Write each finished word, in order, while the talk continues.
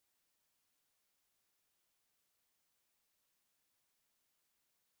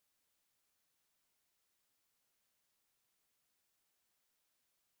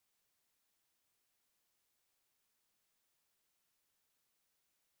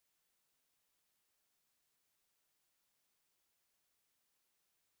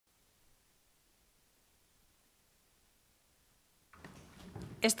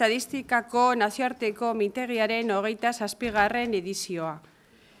Estadistikako nazioarteko mintegiaren 27. edizioa.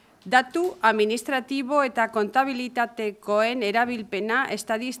 Datu administratibo eta kontabilitatekoen erabilpena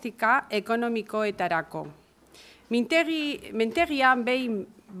estadistika ekonomikoetarako. Mintegian behin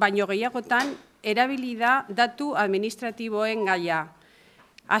baino gehiagotan erabili da datu administratiboen gaia.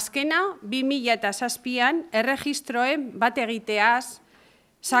 Azkena, 2007an erregistroen bat egiteaz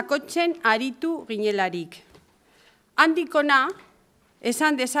sakotzen aritu ginelarik. Handikona,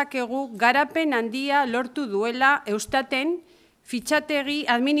 esan dezakegu garapen handia lortu duela Eustaten fitxategi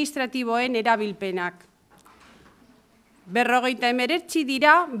administratiboen erabilpenak. 59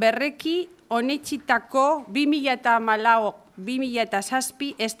 dira berreki onetsitako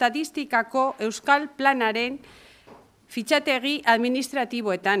 2014-2007 Estadistikako Euskal Planaren fitxategi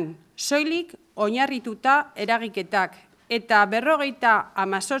administratiboetan, soilik oinarrituta eragiketak, eta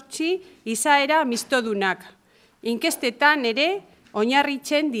 58 izaera mistodunak, inkestetan ere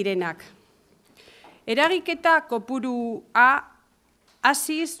oinarritzen direnak. Eragiketa kopurua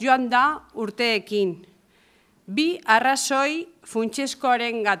hasiz joan da urteekin, 2 arrazoi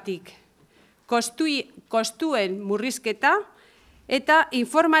funtsezkoarengatik, kostuen murrizketa eta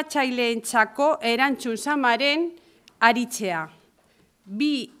informatzaileentzako erantzun samaren aritzea.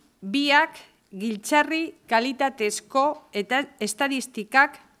 Biak giltzarri kalitatezko eta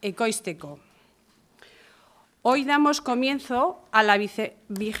estadistikak ekoizteko. Hoy damos comienzo a la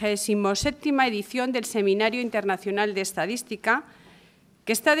 27ª edición del Seminario Internacional de Estadística,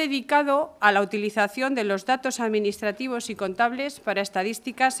 que está dedicado a la utilización de los datos administrativos y contables para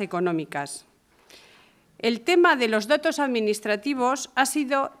estadísticas económicas. El tema de los datos administrativos ha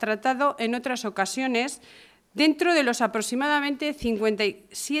sido tratado en otras ocasiones dentro de los aproximadamente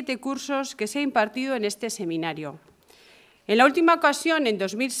 57 cursos que se ha impartido en este seminario. En la última ocasión, en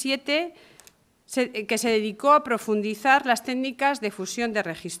 2007, que se dedicó a profundizar las técnicas de fusión de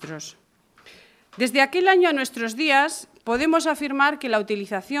registros. Desde aquel año a nuestros días, podemos afirmar que la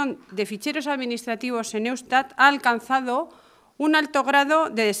utilización de ficheros administrativos en Eustat ha alcanzado un alto grado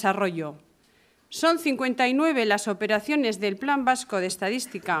de desarrollo. Son 59 las operaciones del Plan Vasco de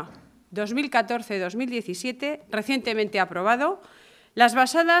Estadística 2014-2017, recientemente aprobado, las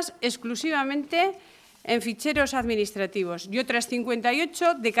basadas exclusivamente en ficheros administrativos y otras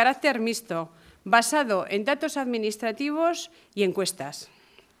 58 de carácter mixto, basado en datos administrativos y encuestas.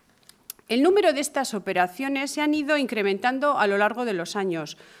 El número de estas operaciones se han ido incrementando a lo largo de los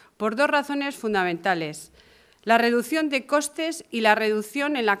años por 2 razones fundamentales: la reducción de costes y la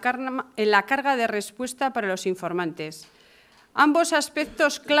reducción en la carga de respuesta para los informantes. Ambos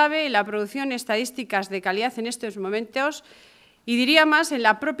aspectos clave en la producción de estadísticas de calidad en estos momentos y diría más en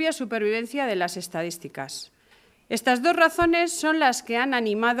la propia supervivencia de las estadísticas. Estas 2 razones son las que han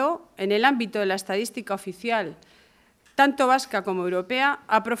animado, en el ámbito de la estadística oficial, tanto vasca como europea,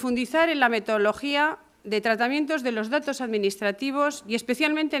 a profundizar en la metodología de tratamientos de los datos administrativos y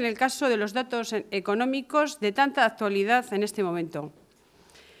especialmente en el caso de los datos económicos de tanta actualidad en este momento.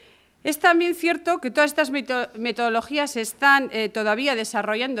 Es también cierto que todas estas metodologías están todavía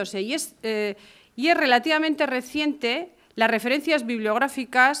desarrollándose y es relativamente reciente las referencias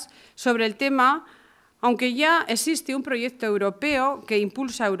bibliográficas sobre el tema, aunque ya existe un proyecto europeo que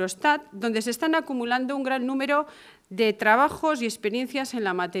impulsa Eustat, donde se están acumulando un gran número de trabajos y experiencias en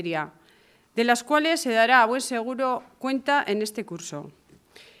la materia, de las cuales se dará a buen seguro cuenta en este curso.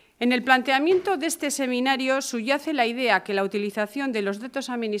 En el planteamiento de este seminario subyace la idea que la utilización de los datos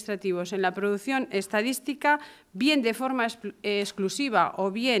administrativos en la producción estadística, bien de forma exclusiva o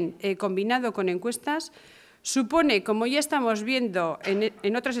bien combinado con encuestas, supone, como ya estamos viendo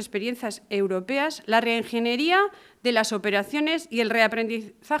en otras experiencias europeas, la reingeniería de las operaciones y el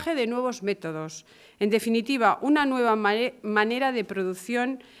reaprendizaje de nuevos métodos. En definitiva, una nueva manera de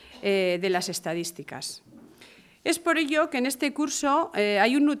producción de las estadísticas. Es por ello que en este curso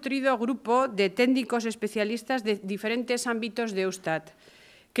hay un nutrido grupo de técnicos especialistas de diferentes ámbitos de Eustat,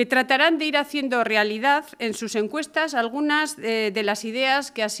 que tratarán de ir haciendo realidad en sus encuestas algunas de las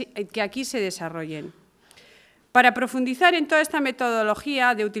ideas que aquí se desarrollen. Para profundizar en toda esta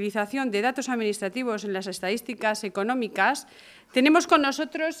metodología de utilización de datos administrativos en las estadísticas económicas, tenemos con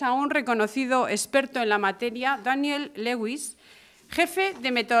nosotros a un reconocido experto en la materia, Daniel Lewis, jefe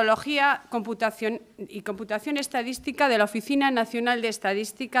de Metodología y Computación Estadística de la Oficina Nacional de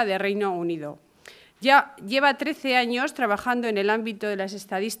Estadística de Reino Unido. Ya lleva 13 años trabajando en el ámbito de las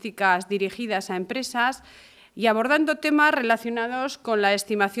estadísticas dirigidas a empresas y abordando temas relacionados con la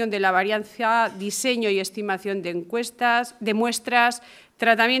estimación de la varianza, diseño y estimación de encuestas, de muestras,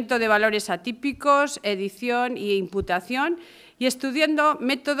 tratamiento de valores atípicos, edición e imputación, y estudiando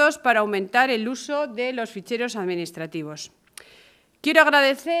métodos para aumentar el uso de los ficheros administrativos. Quiero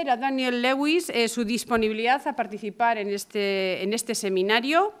agradecer a Daniel Lewis su disponibilidad a participar en este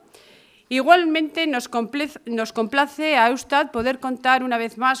seminario. Igualmente nos complace a Eustat poder contar una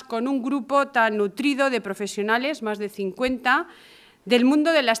vez más con un grupo tan nutrido de profesionales, más de 50, del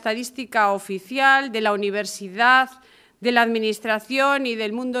mundo de la estadística oficial, de la universidad, de la administración y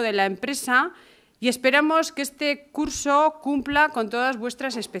del mundo de la empresa, y esperamos que este curso cumpla con todas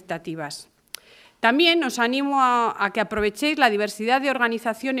vuestras expectativas. También os animo a que aprovechéis la diversidad de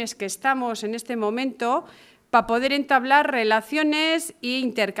organizaciones que estamos en este momento para poder entablar relaciones e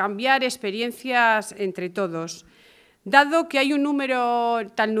intercambiar experiencias entre todos. Dado que hay un número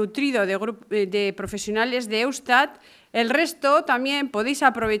tan nutrido de profesionales de Eustat, el resto también podéis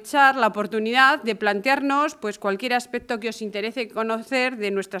aprovechar la oportunidad de plantearnos cualquier aspecto que os interese conocer de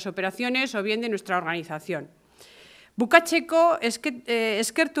nuestras operaciones o bien de nuestra organización. Bukatzeko,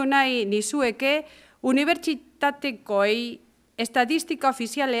 eskertu nahi nizueke, unibertsitatekoei, estadistika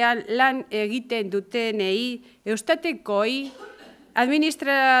ofizialean lan egiten dutenei, eustatekoi,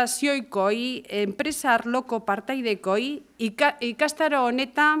 administrazioikoi, enpresa arloko partaidekoi, ikastaro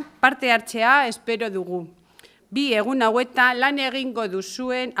honetan parte hartzea espero dugu. Bi egun hauetan lan egingo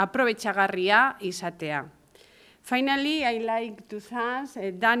duzuen aprobetxagarria izatea. Finally, I like to thank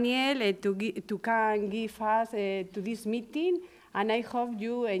Daniel to can give us to this meeting, and I hope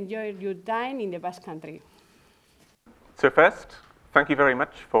you enjoy your time in the Basque Country. So first, thank you very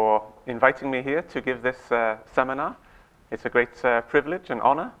much for inviting me here to give this seminar. It's a great privilege and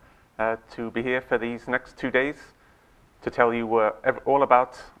honor to be here for these next 2 days to tell you all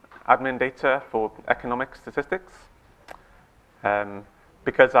about admin data for economic statistics.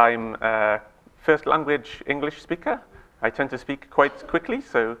 Because I'm first language English speaker, I tend to speak quite quickly,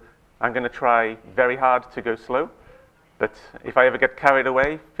 so I'm going to try very hard to go slow. But if I ever get carried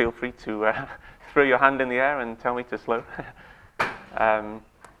away, feel free to throw your hand in the air and tell me to slow.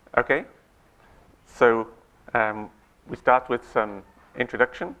 Okay, so we start with some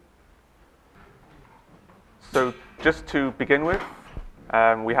introduction. So just to begin with,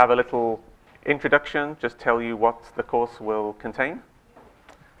 we have a little introduction, just tell you what the course will contain.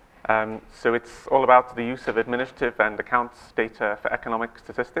 So it's all about the use of administrative and accounts data for economic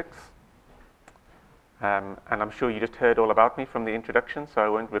statistics. And I'm sure you just heard all about me from the introduction, so I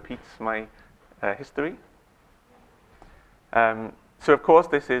won't repeat my history. So of course,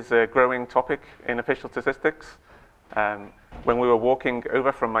 this is a growing topic in official statistics. When we were walking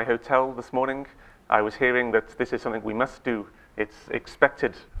over from my hotel this morning, I was hearing that this is something we must do. It's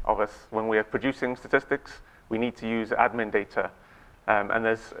expected of us when we are producing statistics. We need to use admin data. And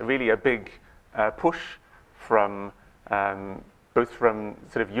there's really a big push from both from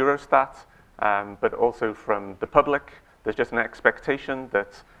sort of Eurostat, but also from the public. There's just an expectation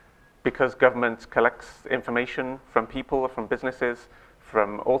that because government collects information from people or from businesses,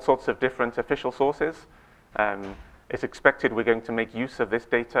 from all sorts of different official sources, it's expected we're going to make use of this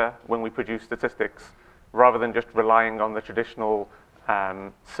data when we produce statistics, rather than just relying on the traditional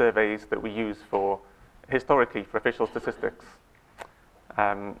surveys that we use historically for official statistics.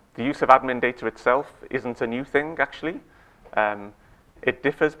 The use of admin data itself isn't a new thing, actually. It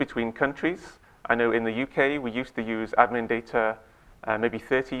differs between countries. I know in the UK, we used to use admin data maybe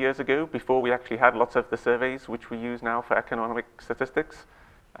 30 years ago, before we actually had lots of the surveys which we use now for economic statistics,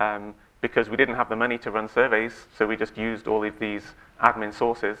 because we didn't have the money to run surveys, so we just used all of these admin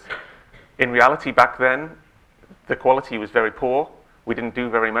sources. In reality, back then, the quality was very poor. We didn't do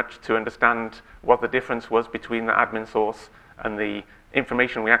very much to understand what the difference was between the admin source and the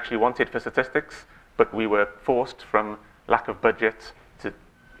information we actually wanted for statistics, but we were forced from lack of budget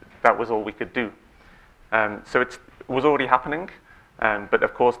that was all we could do. So it was already happening, but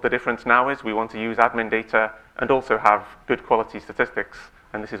of course the difference now is we want to use admin data and also have good quality statistics,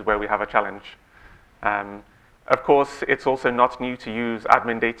 and this is where we have a challenge. Of course, it's also not new to use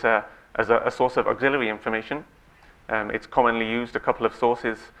admin data as a source of auxiliary information. It's commonly used a couple of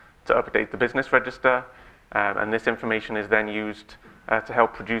sources to update the business register, and this information is then used to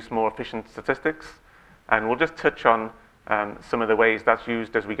help produce more efficient statistics. And we'll just touch on some of the ways that's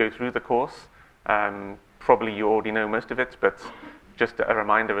used as we go through the course. Probably you already know most of it, but just a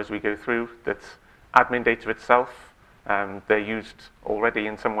reminder as we go through that admin data itself, they're used already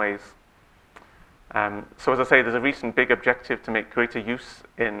in some ways. So as I say, there's a recent big objective to make greater use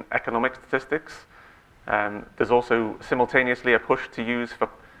in economic statistics. There's also simultaneously a push to use for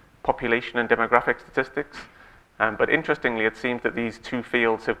population and demographic statistics. But interestingly, it seems that these two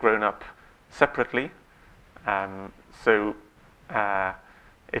fields have grown up separately.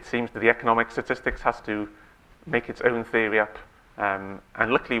 It seems that the economic statistics has to make its own theory up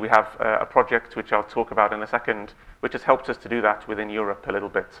And luckily we have a project which I'll talk about in a second, which has helped us to do that within Europe a little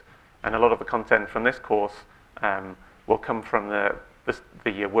bit. And a lot of the content from this course will come from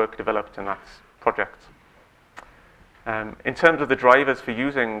the work developed in that project. In terms of the drivers for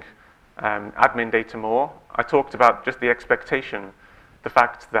using admin data more, I talked about just the expectation, the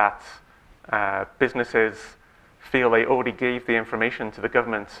fact that businesses feel they already gave the information to the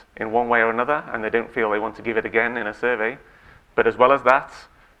government in one way or another, and they don't feel they want to give it again in a survey. But as well as that,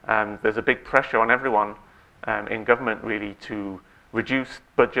 there's a big pressure on everyone in government really to reduce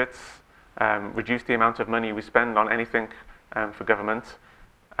budgets, reduce the amount of money we spend on anything for government,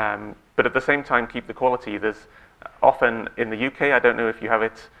 but at the same time keep the quality. There's often in the UK, I don't know if you have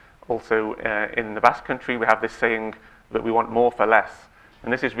it also in the Basque Country, we have this saying that we want more for less.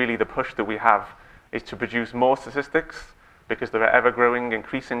 And this is really the push that we have, is to produce more statistics because there are ever-growing,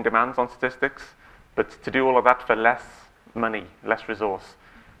 increasing demands on statistics, but to do all of that for less money, less resource.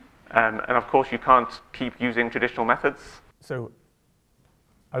 And of course, you can't keep using traditional methods. So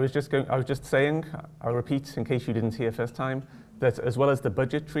I was just saying, I'll repeat in case you didn't hear first time, that as well as the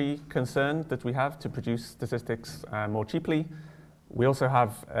budgetary concern that we have to produce statistics more cheaply, we also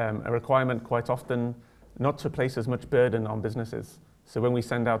have a requirement quite often not to place as much burden on businesses. So when we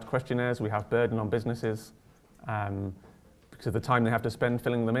send out questionnaires, we have burden on businesses because of the time they have to spend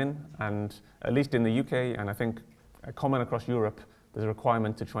filling them in. And at least in the UK, and I think common across Europe, there's a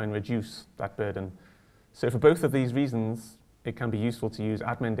requirement to try and reduce that burden. So for both of these reasons, it can be useful to use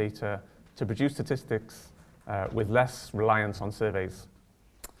admin data to produce statistics with less reliance on surveys.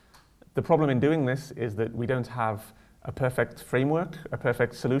 The problem in doing this is that we don't have a perfect framework, a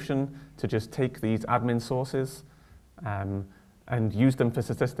perfect solution to just take these admin sources and use them for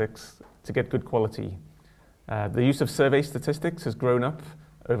statistics to get good quality. The use of survey statistics has grown up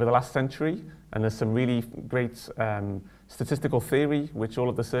over the last century, and there's some really great statistical theory which all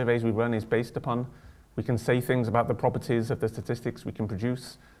of the surveys we run is based upon. We can say things about the properties of the statistics we can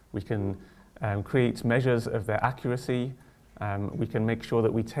produce. We can create measures of their accuracy. We can make sure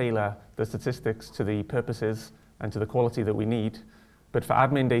that we tailor the statistics to the purposes and to the quality that we need. But for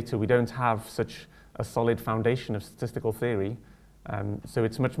admin data, we don't have such a solid foundation of statistical theory. So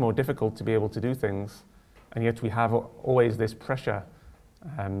it's much more difficult to be able to do things. And yet we have always this pressure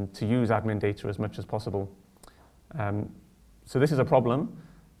to use admin data as much as possible. So this is a problem,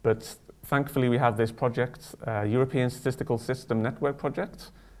 but thankfully we have this project, European Statistical System Network project,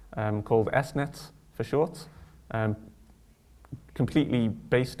 called ESNet for short, completely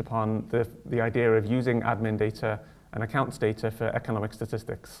based upon the idea of using admin data and accounts data for economic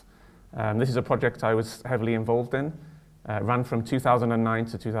statistics. This is a project I was heavily involved in, ran from 2009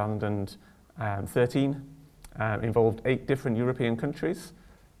 to 2013, involved 8 different European countries,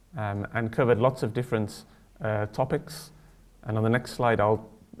 and covered lots of different topics. And on the next slide, I'll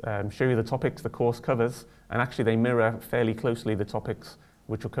show you the topics the course covers, and actually they mirror fairly closely the topics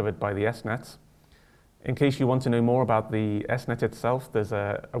which were covered by the ESNet. In case you want to know more about the ESNet itself, there's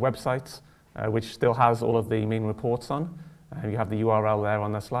a website which still has all of the main reports on. You have the URL there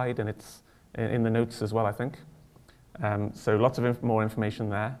on the slide, and it's in the notes as well, I think. So lots of more information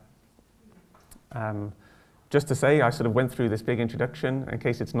there. Just to say, I sort of went through this big introduction in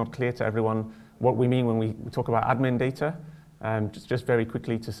case it's not clear to everyone what we mean when we talk about admin data. Just very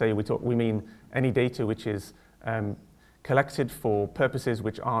quickly to say, we mean any data which is collected for purposes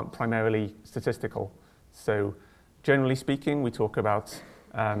which aren't primarily statistical. So generally speaking, we talk about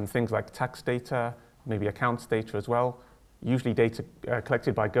things like tax data, maybe accounts data as well, usually data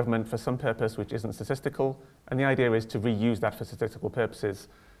collected by government for some purpose which isn't statistical, and the idea is to reuse that for statistical purposes.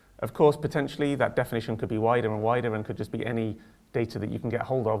 Of course, potentially that definition could be wider and wider and could just be any data that you can get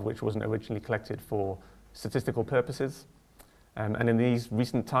hold of which wasn't originally collected for statistical purposes. And in these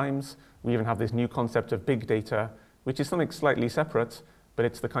recent times, we even have this new concept of big data, which is something slightly separate, but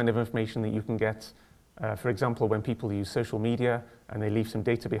it's the kind of information that you can get, for example, when people use social media and they leave some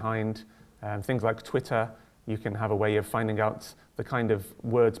data behind, things like Twitter. You can have a way of finding out the kind of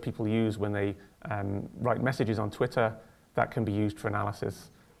words people use when they write messages on Twitter that can be used for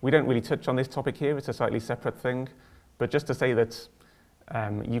analysis. We don't really touch on this topic here, it's a slightly separate thing, but just to say that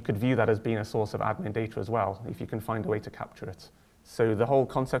you could view that as being a source of admin data as well, if you can find a way to capture it. So the whole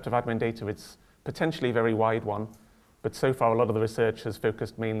concept of admin data, it's potentially a very wide one, but so far a lot of the research has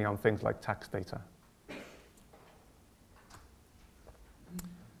focused mainly on things like tax data.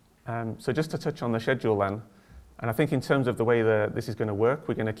 So just to touch on the schedule then, and I think in terms of the way this is going to work,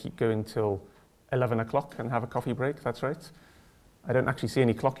 we're going to keep going till 11 o'clock and have a coffee break, that's right. I don't actually see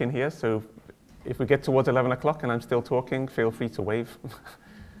any clock in here, so if we get towards 11 o'clock and I'm still talking, feel free to wave.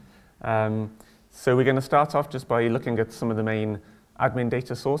 So we're going to start off just by looking at some of the main admin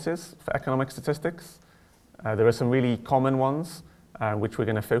data sources for economic statistics. There are some really common ones, which we're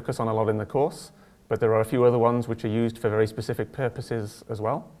going to focus on a lot in the course, but there are a few other ones which are used for very specific purposes as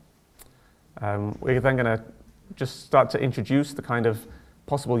well. We're then going to just start to introduce the kind of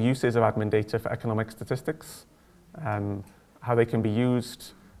possible uses of admin data for economic statistics, how they can be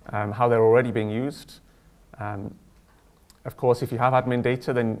used, how they're already being used. Of course, if you have admin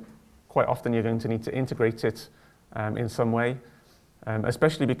data, then quite often you're going to need to integrate it in some way,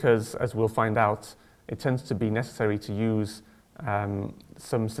 especially because, as we'll find out, it tends to be necessary to use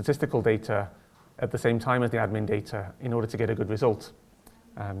some statistical data at the same time as the admin data in order to get a good result.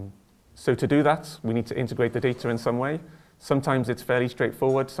 So to do that, we need to integrate the data in some way. Sometimes it's fairly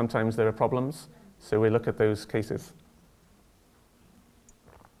straightforward, sometimes there are problems, so we'll look at those cases.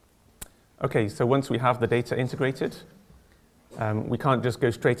 Okay, so once we have the data integrated, we can't just go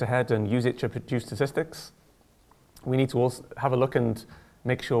straight ahead and use it to produce statistics. We need to also have a look and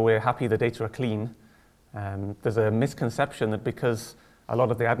make sure we're happy the data are clean. There's a misconception that because a lot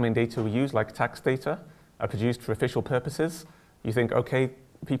of the admin data we use, like tax data, are produced for official purposes, you think, okay,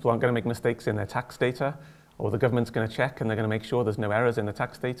 people aren't going to make mistakes in their tax data, or the government's going to check and they're going to make sure there's no errors in the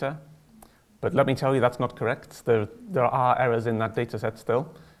tax data. But let me tell you, that's not correct. There are errors in that data set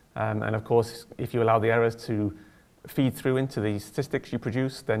still. And of course, if you allow the errors to feed through into the statistics you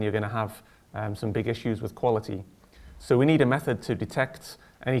produce, then you're going to have some big issues with quality. So we need a method to detect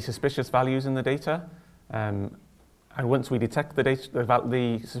any suspicious values in the data. And once we detect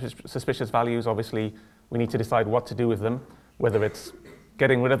the suspicious values, obviously, we need to decide what to do with them, whether it's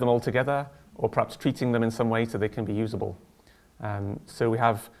getting rid of them altogether or perhaps treating them in some way so they can be usable. So we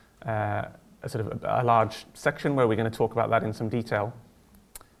have a large section where we're going to talk about that in some detail.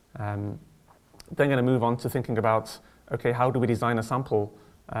 Then going to move on to thinking about, okay, how do we design a sample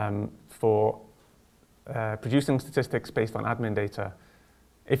for producing statistics based on admin data?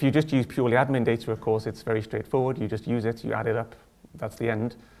 If you just use purely admin data, of course, it's very straightforward. You just use it, you add it up, that's the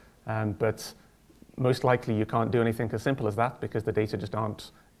end. But most likely you can't do anything as simple as that because the data just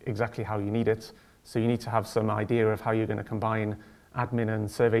aren't exactly how you need it. So you need to have some idea of how you're going to combine admin and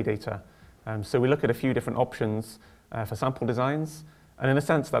survey data. So we look at a few different options for sample designs. And in a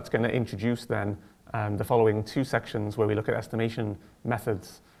sense, that's going to introduce then the following two sections where we look at estimation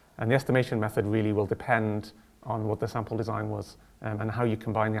methods. And the estimation method really will depend on what the sample design was and how you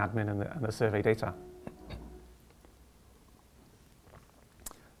combine the admin and the survey data.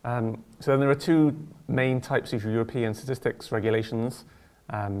 So then there are two main types of European statistics regulations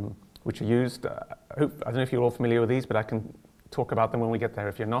which are used. I don't know if you're all familiar with these, but I can talk about them when we get there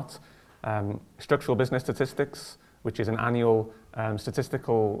if you're not. Structural business statistics, which is an annual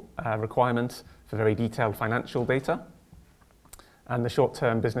statistical requirement for very detailed financial data. And the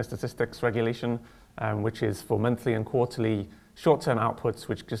short-term business statistics regulation, which is for monthly and quarterly short-term outputs,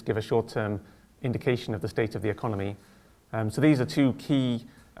 which just give a short-term indication of the state of the economy. So these are two key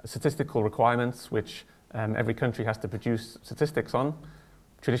statistical requirements which every country has to produce statistics on.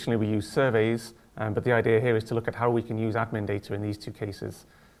 Traditionally, we use surveys, but the idea here is to look at how we can use admin data in these two cases.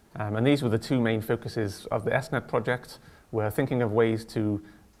 And these were the two main focuses of the SNET project. We're thinking of ways to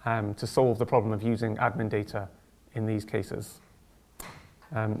solve the problem of using admin data in these cases.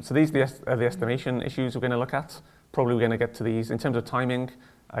 So these are the estimation issues we're going to look at. Probably we're going to get to these. In terms of timing,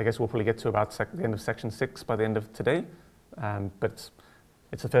 I guess we'll probably get to about the end of section 6 by the end of today. But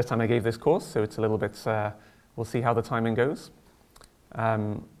it's the first time I gave this course, so it's a little bit, we'll see how the timing goes.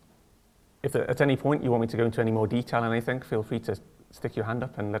 If at any point you want me to go into any more detail on anything, feel free to stick your hand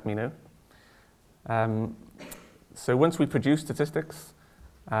up and let me know. So once we produce statistics,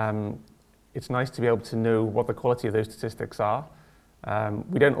 it's nice to be able to know what the quality of those statistics are.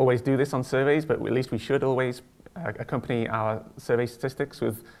 We don't always do this on surveys, but at least we should always accompany our survey statistics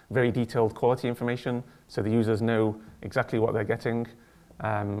with very detailed quality information so the users know exactly what they're getting.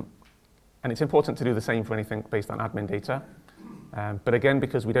 And it's important to do the same for anything based on admin data. But again,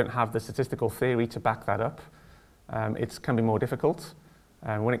 because we don't have the statistical theory to back that up, it can be more difficult.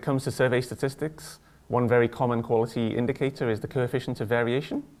 When it comes to survey statistics, one very common quality indicator is the coefficient of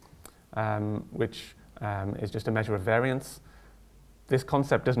variation, which is just a measure of variance. This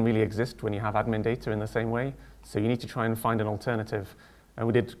concept doesn't really exist when you have admin data in the same way, so you need to try and find an alternative. And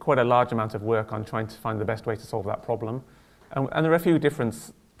we did quite a large amount of work on trying to find the best way to solve that problem. And there are a few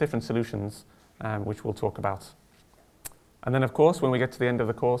different solutions which we'll talk about. And then, of course, when we get to the end of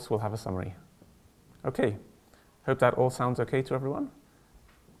the course, we'll have a summary. Okay, hope that all sounds okay to everyone.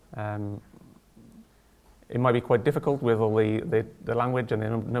 It might be quite difficult with all the language and the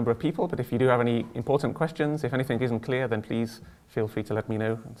number of people, but if you do have any important questions, if anything isn't clear, then please feel free to let me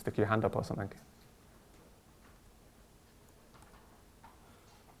know and stick your hand up or something.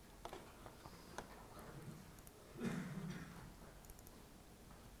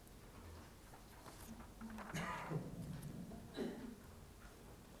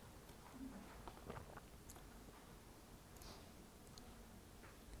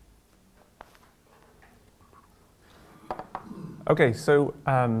 Okay, so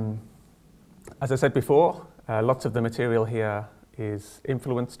as I said before, lots of the material here is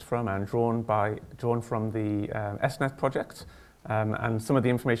influenced from and drawn from the ESNet project, and some of the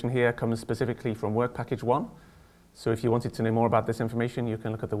information here comes specifically from Work Package 1. So if you wanted to know more about this information, you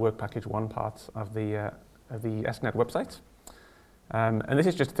can look at the Work Package 1 part of the ESNet website. And this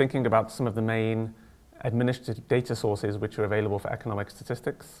is just thinking about some of the main administrative data sources which are available for economic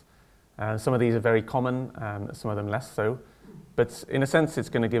statistics. Some of these are very common, some of them less so. But in a sense, it's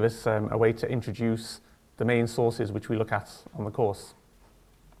going to give us a way to introduce the main sources which we look at on the course.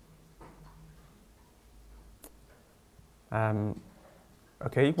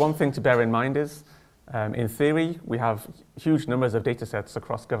 Okay, one thing to bear in mind is, in theory, we have huge numbers of data sets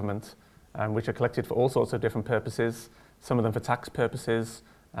across government which are collected for all sorts of different purposes, some of them for tax purposes,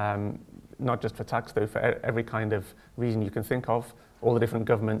 not just for tax though, for every kind of reason you can think of. All the different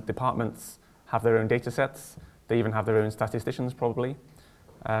government departments have their own data sets. They even have their own statisticians probably.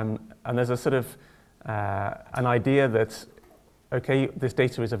 And there's a sort of an idea that, okay, this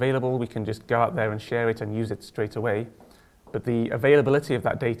data is available, we can just go out there and share it and use it straight away. But the availability of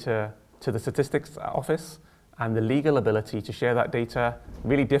that data to the statistics office and the legal ability to share that data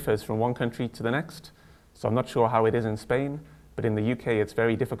really differs from one country to the next. So I'm not sure how it is in Spain, but in the UK it's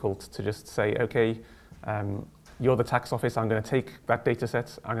very difficult to just say, okay, you're the tax office, I'm going to take that data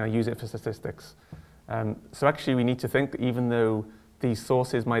set, I'm going to use it for statistics. So actually we need to think that even though these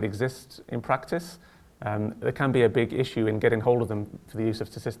sources might exist in practice, there can be a big issue in getting hold of them for the use of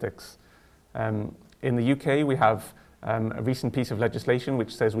statistics. In the UK we have a recent piece of legislation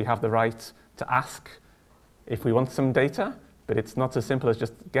which says we have the right to ask if we want some data, but it's not as simple as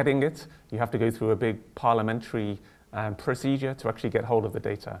just getting it. You have to go through a big parliamentary procedure to actually get hold of the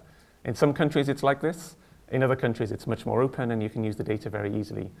data. In some countries it's like this. In other countries it's much more open and you can use the data very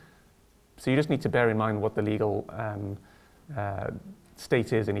easily. So you just need to bear in mind what the legal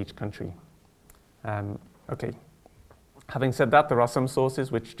state is in each country. Okay. Having said that, there are some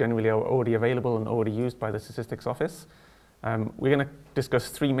sources which generally are already available and already used by the Statistics Office. We're going to discuss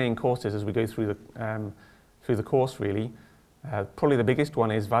three main courses as we go through the course, really. Probably the biggest one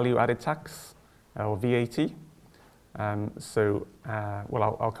is value-added tax, or VAT.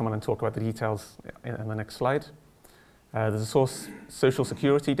 Well, I'll come on and talk about the details in the next slide. There's a source, social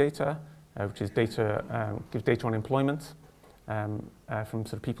security data, which is data, gives data on employment from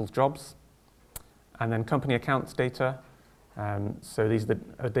sort of people's jobs. And then company accounts data. So these are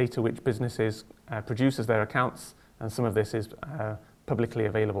the data which businesses produce as their accounts, and some of this is publicly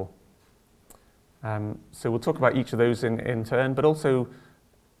available. So we'll talk about each of those in turn, but also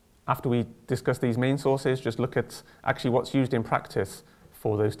after we discuss these main sources, just look at actually what's used in practice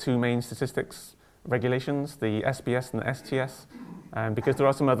for those two main statistics regulations, the SBS and the STS, because there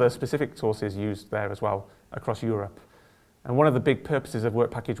are some other specific sources used there as well across Europe. And one of the big purposes of Work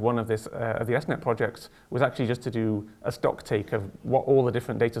Package 1 of this, of the ESNet project was actually just to do a stock take of what all the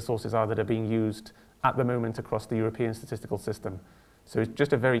different data sources are that are being used at the moment across the European statistical system. So it's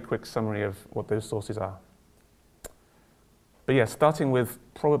just a very quick summary of what those sources are. But yeah, starting with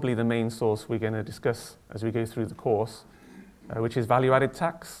probably the main source we're going to discuss as we go through the course, which is value-added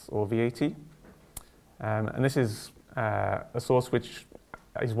tax, or VAT. And this is a source which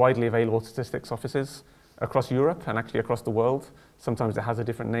is widely available to statistics offices across Europe and actually across the world. Sometimes it has a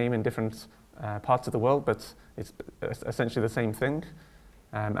different name in different parts of the world, but it's essentially the same thing.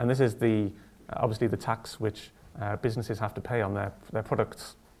 And this is obviously the tax which businesses have to pay on their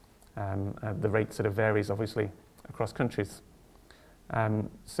products. The rate sort of varies, obviously, across countries.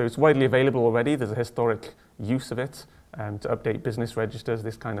 So it's widely available already. There's a historic use of it to update business registers,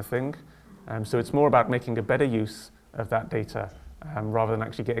 this kind of thing. So it's more about making a better use of that data rather than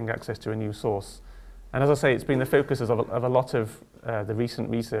actually getting access to a new source. And as I say, it's been the focus of a lot of the recent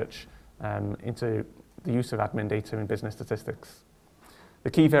research into the use of admin data in business statistics.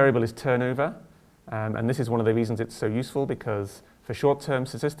 The key variable is turnover, and this is one of the reasons it's so useful, because for short-term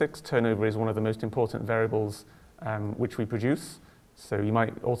statistics, turnover is one of the most important variables which we produce. So you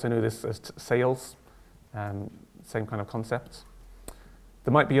might also know this as sales, same kind of concept.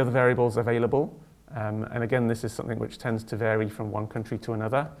 There might be other variables available, and again, this is something which tends to vary from one country to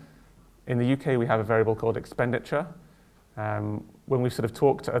another. In the UK, we have a variable called expenditure. When we've sort of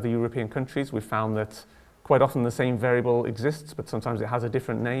talked to other European countries, we've found that quite often the same variable exists, but sometimes it has a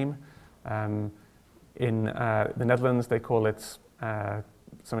different name. In the Netherlands, they call it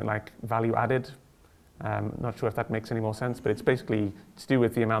something like value added. Not sure if that makes any more sense, but it's basically to do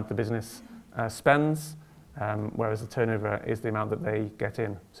with the amount the business spends, whereas the turnover is the amount that they get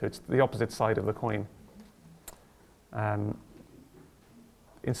in. So it's the opposite side of the coin.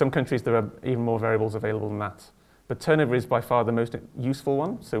 In some countries, there are even more variables available than that. but turnover is by far the most useful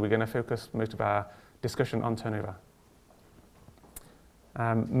one, so we're going to focus most of our discussion on turnover.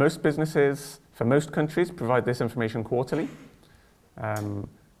 Most businesses, for most countries, provide this information quarterly.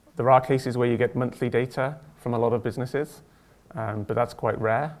 There are cases where you get monthly data from a lot of businesses, but that's quite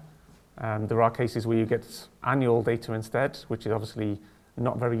rare. There are cases where you get annual data instead, which is obviously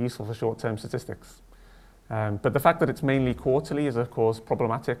not very useful for short-term statistics. But the fact that it's mainly quarterly is, of course,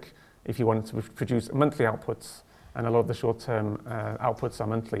 problematic if you want to produce monthly outputs, and a lot of the short-term outputs are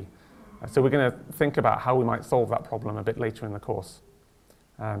monthly. So we're going to think about how we might solve that problem a bit later in the course.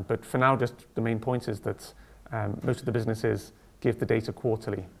 But for now, just the main point is that most of the businesses give the data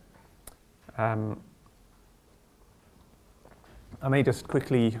quarterly. I may just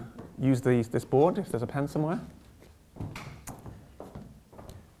quickly use this board if there's a pen somewhere.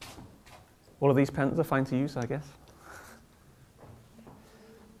 All of these pens are fine to use, I guess.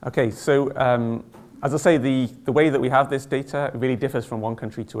 Okay, so as I say, the way that we have this data really differs from one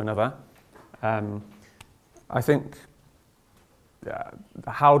country to another. I think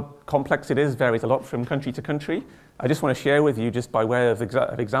how complex it is varies a lot from country to country. I just want to share with you, just by way of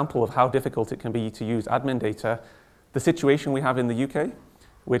example of how difficult it can be to use admin data, the situation we have in the UK,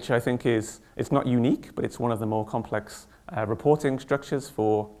 which I think it's not unique, but it's one of the more complex reporting structures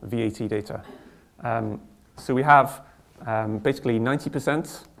for VAT data. So we have basically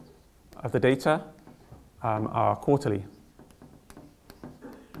 90% of the data are quarterly.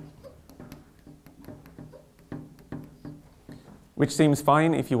 Which seems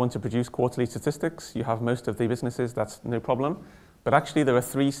fine if you want to produce quarterly statistics. You have most of the businesses, that's no problem. But actually there are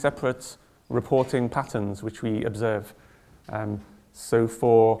 3 separate reporting patterns which we observe.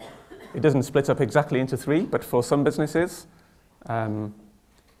 So it doesn't split up exactly into 3, but for some businesses, they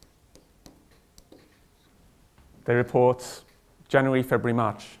report January, February,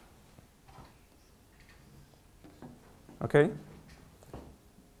 March. Okay?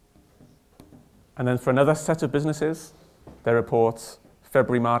 And then for another set of businesses, they report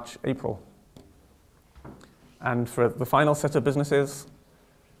February, March, April. And for the final set of businesses,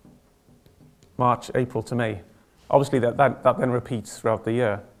 March, April to May. Obviously, that then repeats throughout the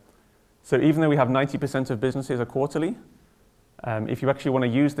year. So even though we have 90% of businesses are quarterly, if you actually want to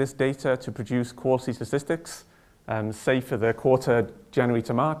use this data to produce quality statistics, say for the quarter January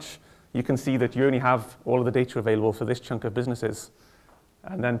to March, you can see that you only have all of the data available for this chunk of businesses.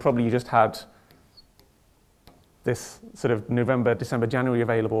 And then probably you just had this sort of November, December, January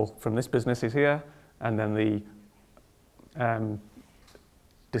available from this business is here, and then the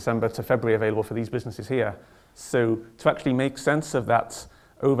December to February available for these businesses here. So to actually make sense of that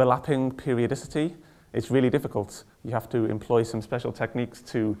overlapping periodicity, it's really difficult. You have to employ some special techniques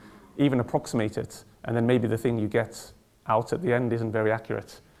to even approximate it, and then maybe the thing you get out at the end isn't very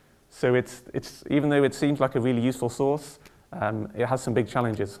accurate. So it's even though it seems like a really useful source, it has some big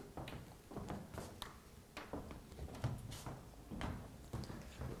challenges.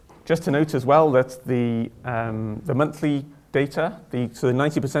 Just to note as well that the monthly data, so the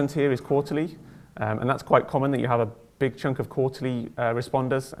 90% here is quarterly, and that's quite common that you have a big chunk of quarterly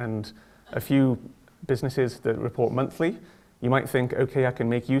responders and a few businesses that report monthly. You might think, okay, I can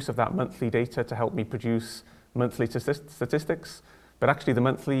make use of that monthly data to help me produce monthly statistics, but actually the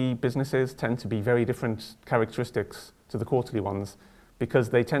monthly businesses tend to be very different characteristics to the quarterly ones because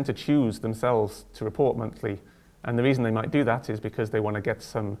they tend to choose themselves to report monthly. And the reason they might do that is because they want to get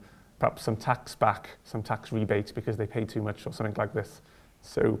perhaps some tax back, some tax rebate because they paid too much or something like this.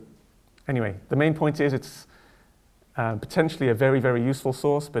 So anyway, the main point is it's potentially a very, very useful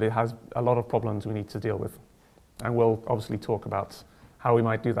source, but it has a lot of problems we need to deal with. And we'll obviously talk about how we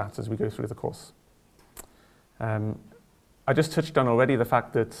might do that as we go through the course. I just touched on already the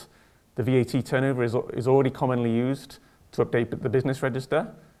fact that the VAT turnover is already commonly used to update the business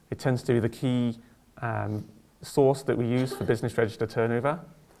register. It tends to be the key source that we use for business register turnover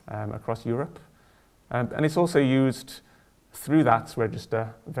across Europe. And it's also used through that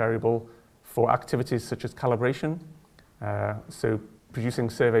register variable for activities such as calibration, so producing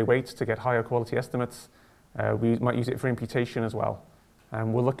survey weights to get higher quality estimates. We might use it for imputation as well.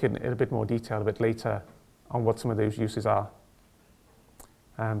 And we'll look in a bit more detail a bit later on what some of those uses are.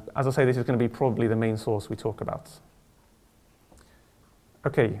 As I say, this is going to be probably the main source we talk about.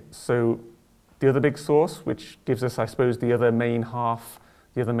 Okay, so the other big source, which gives us, I suppose, the other main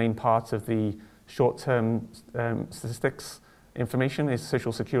part of the short-term statistics information is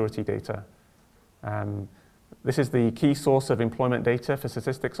social security data. This is the key source of employment data for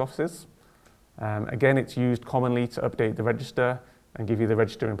statistics offices. Again, it's used commonly to update the register and give you the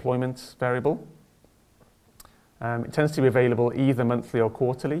register employment variable. It tends to be available either monthly or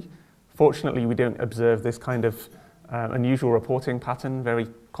quarterly. Fortunately, we don't observe this kind of unusual reporting pattern, very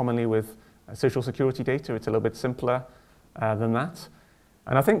commonly with social security data. It's a little bit simpler than that.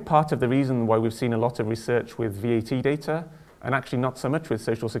 And I think part of the reason why we've seen a lot of research with VAT data, and actually not so much with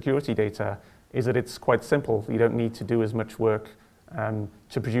social security data, is that it's quite simple. You don't need to do as much work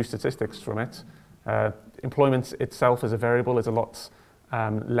to produce statistics from it. Employment itself as a variable is a lot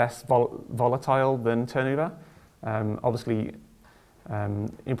less volatile than turnover. Obviously,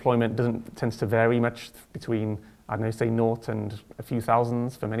 employment tends to vary much between, I don't know, say 0 and a few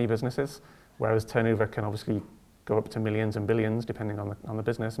thousands for many businesses, whereas turnover can obviously go up to millions and billions depending on the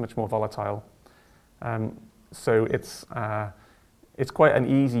business, much more volatile. So it's quite an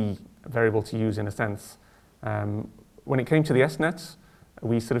easy variable to use in a sense. When it came to the SNET,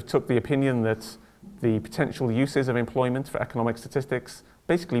 we sort of took the opinion that the potential uses of employment for economic statistics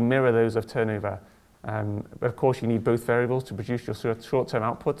basically mirror those of turnover. But of course, you need both variables to produce your short-term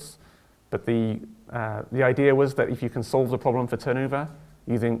outputs. But the idea was that if you can solve the problem for turnover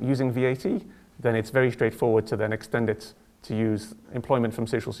using VAT, then it's very straightforward to then extend it to use employment from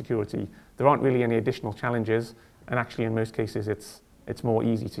Social Security. There aren't really any additional challenges, and actually in most cases it's more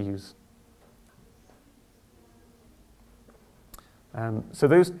easy to use. So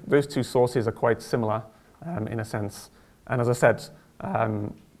those two sources are quite similar in a sense. And as I said,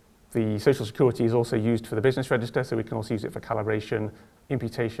 the Social Security is also used for the business register, so we can also use it for calibration,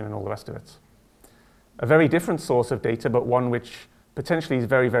 imputation, and all the rest of it. A very different source of data, but one which potentially is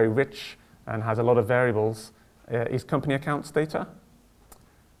very, very rich and has a lot of variables, is company accounts data.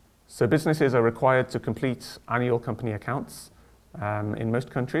 So businesses are required to complete annual company accounts in most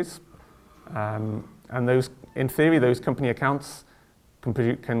countries. And in theory, those company accounts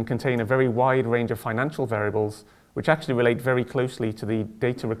can contain a very wide range of financial variables which actually relate very closely to the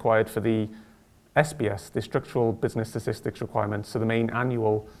data required for the SBS, the Structural Business Statistics requirements, so the main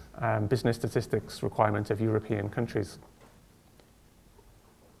annual business statistics requirement of European countries.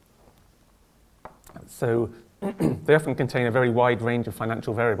 So they often contain a very wide range of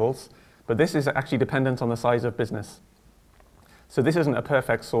financial variables, but this is actually dependent on the size of business. So this isn't a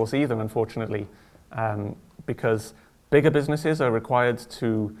perfect source either, unfortunately, because bigger businesses are required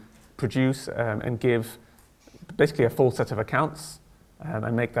to produce and give basically a full set of accounts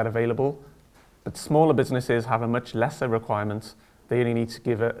and make that available. But smaller businesses have a much lesser requirement. They only need to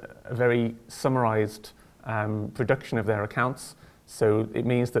give a very summarized production of their accounts. So it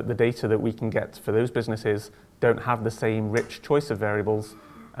means that the data that we can get for those businesses don't have the same rich choice of variables,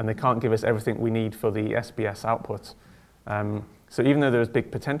 and they can't give us everything we need for the SBS output. So even though there's big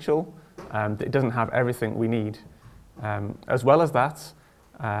potential, it doesn't have everything we need. As well as that,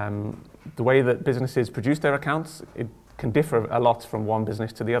 the way that businesses produce their accounts, it can differ a lot from one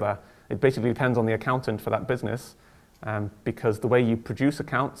business to the other. It basically depends on the accountant for that business, because the way you produce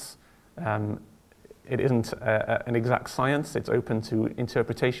accounts, it isn't an exact science. It's open to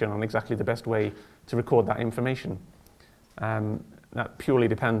interpretation on exactly the best way to record that information. That purely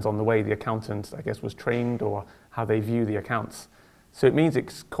depends on the way the accountant, I guess, was trained or how they view the accounts. So it means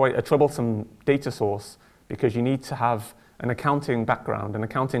it's quite a troublesome data source, because you need to have an accounting background, an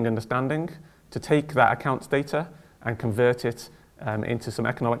accounting understanding, to take that accounts data and convert it into some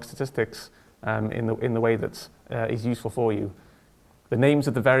economic statistics in the way that is useful for you. The names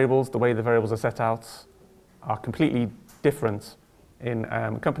of the variables, the way the variables are set out, are completely different in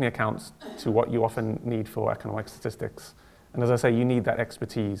company accounts to what you often need for economic statistics. And as I say, you need that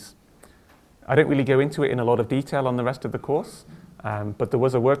expertise. I don't really go into it in a lot of detail on the rest of the course, but there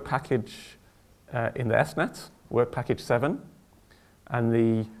was a work package in the SNET, Work Package 7, and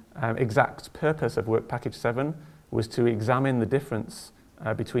the exact purpose of Work Package 7 was to examine the difference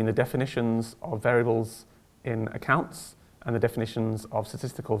between the definitions of variables in accounts and the definitions of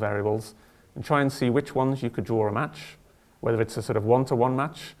statistical variables, and try and see which ones you could draw a match, whether it's a sort of one-to-one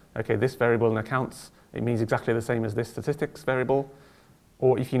match. Okay, this variable in accounts, it means exactly the same as this statistics variable,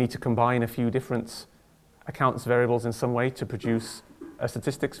 or if you need to combine a few different accounts variables in some way to produce a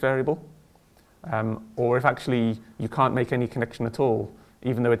statistics variable. Or if actually you can't make any connection at all,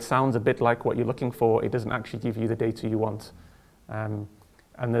 even though it sounds a bit like what you're looking for, it doesn't actually give you the data you want. And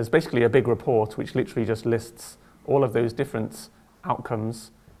there's basically a big report which literally just lists all of those different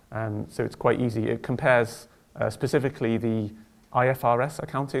outcomes. So it's quite easy. It compares specifically the IFRS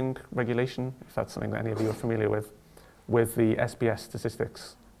accounting regulation, if that's something that any of you are familiar with the SBS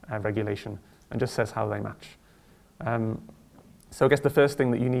statistics regulation, and just says how they match. So I guess the first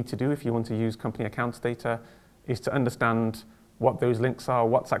thing that you need to do if you want to use company accounts data is to understand what those links are,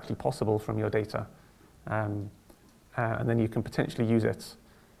 what's actually possible from your data. And then you can potentially use it.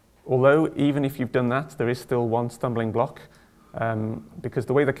 Although, even if you've done that, there is still one stumbling block, because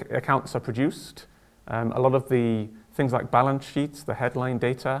the way the accounts are produced, a lot of the Things like balance sheets, the headline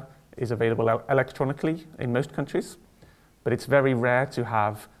data, is available electronically in most countries, but it's very rare to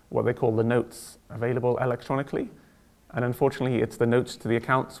have what they call the notes available electronically. And unfortunately, it's the notes to the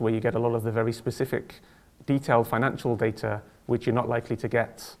accounts where you get a lot of the very specific, detailed financial data which you're not likely to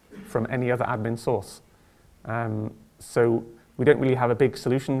get from any other admin source. So we don't really have a big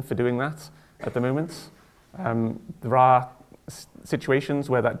solution for doing that at the moment. There are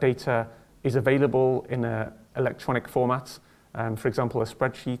situations where that data is available in an electronic format, for example, a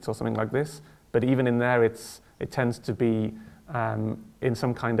spreadsheet or something like this, but even in there it tends to be in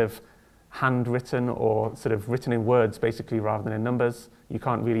some kind of handwritten or sort of written in words basically rather than in numbers. You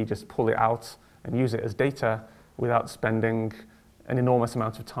can't really just pull it out and use it as data without spending an enormous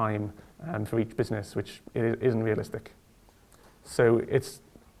amount of time for each business, which isn't realistic. So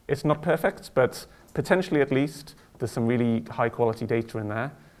it's not perfect, but potentially at least there's some really high quality data in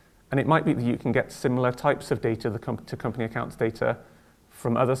there. And it might be that you can get similar types of data to company accounts data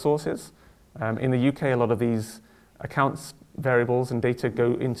from other sources. In the UK, a lot of these accounts variables and data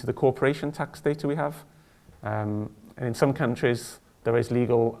go into the corporation tax data we have. And in some countries, there is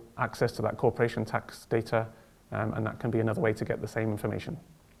legal access to that corporation tax data, and that can be another way to get the same information.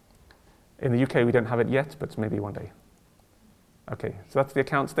 In the UK, we don't have it yet, but maybe one day. Okay, so that's the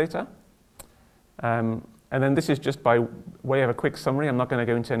accounts data. And then this is just by way of a quick summary. I'm not going to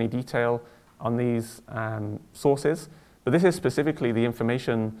go into any detail on these sources, but this is specifically the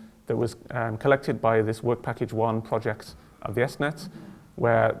information that was collected by this Work Package 1 project of the SNET,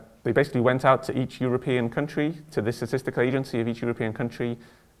 where they basically went out to each European country, to the statistical agency of each European country,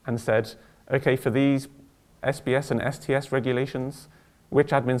 and said, okay, for these SBS and STS regulations,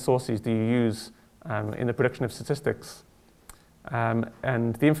 which admin sources do you use in the production of statistics?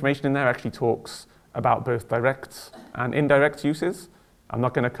 And the information in there actually talks about both direct and indirect uses. I'm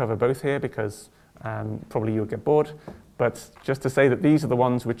not going to cover both here because probably you'll get bored, but just to say that these are the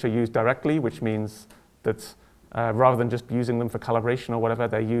ones which are used directly, which means that rather than just using them for calibration or whatever,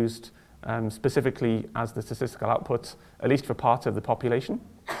 they're used specifically as the statistical output, at least for part of the population.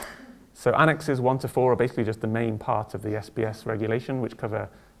 So annexes 1 to 4 are basically just the main part of the SBS regulation, which cover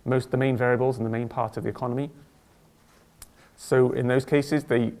the main variables and the main part of the economy. So in those cases,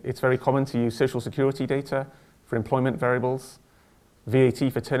 it's very common to use social security data for employment variables,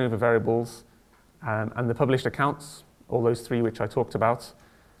 VAT for turnover variables, and the published accounts, all those three which I talked about.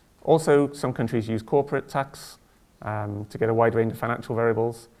 Also, some countries use corporate tax to get a wide range of financial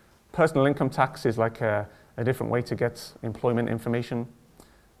variables. Personal income tax is like a different way to get employment information.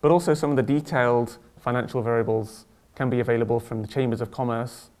 But also some of the detailed financial variables can be available from the chambers of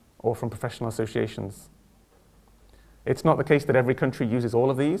commerce or from professional associations. It's not the case that every country uses all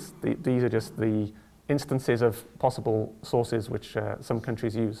of these. These are just the instances of possible sources which some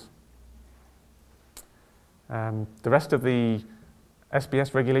countries use. The rest of the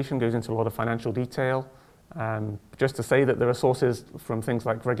SBS regulation goes into a lot of financial detail. Just to say that there are sources from things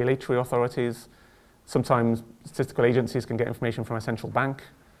like regulatory authorities. Sometimes statistical agencies can get information from a central bank.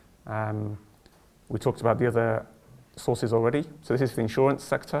 We talked about the other sources already. So this is the insurance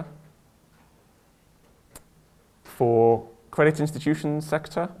sector. For credit institutions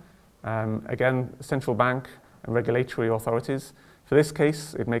sector, again, central bank and regulatory authorities. For this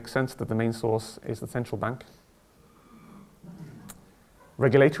case, it makes sense that the main source is the central bank.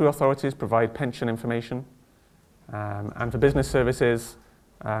 Regulatory authorities provide pension information. And for business services,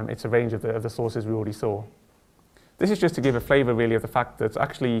 it's a range of the sources we already saw. This is just to give a flavor, really, of the fact that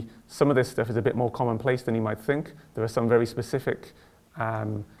actually some of this stuff is a bit more commonplace than you might think. There are some very specific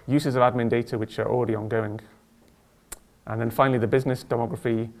uses of admin data which are already ongoing. And then finally, the business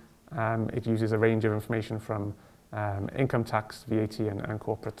demography, it uses a range of information from income tax, VAT, and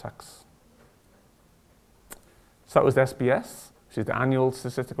corporate tax. So that was the SBS, which is the annual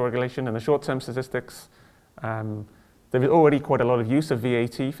statistical regulation, and the short-term statistics. There is already quite a lot of use of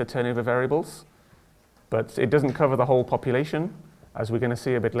VAT for turnover variables, but it doesn't cover the whole population, as we're going to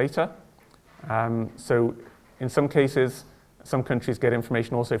see a bit later. So in some cases, some countries get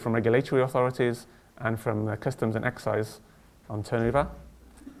information also from regulatory authorities and from the customs and excise on turnover.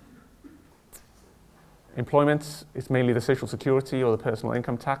 Employment is mainly the social security or the personal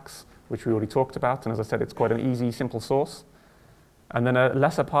income tax, which we already talked about, and as I said, it's quite an easy, simple source. And then a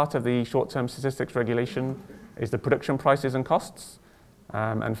lesser part of the short-term statistics regulation is the production prices and costs.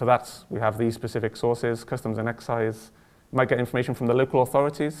 And for that, we have these specific sources, customs and excise. You might get information from the local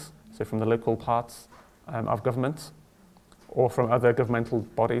authorities, so from the local parts of government, or from other governmental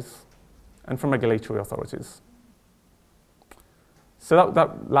bodies, and from regulatory authorities. So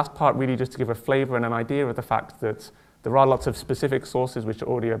that last part really just to give a flavor and an idea of the fact that there are lots of specific sources which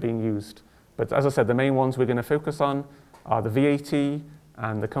already are being used But as I said, the main ones we're going to focus on are the VAT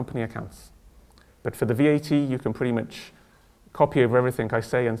and the company accounts. But for the VAT, you can pretty much copy over everything I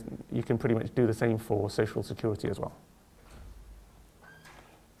say, and you can pretty much do the same for Social Security as well.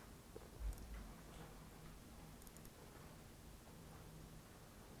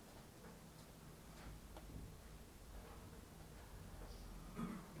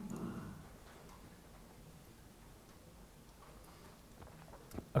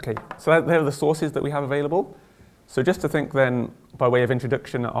 Okay, so there are the sources that we have available. So just to think then, by way of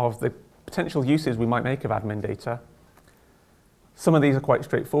introduction, of the potential uses we might make of admin data. Some of these are quite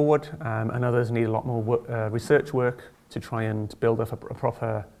straightforward, and others need a lot more research work to try and build up a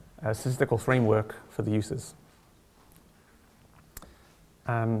proper statistical framework for the uses.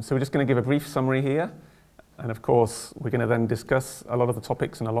 So we're just going to give a brief summary here. And of course, we're going to then discuss a lot of the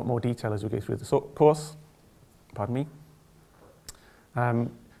topics in a lot more detail as we go through the course. Pardon me.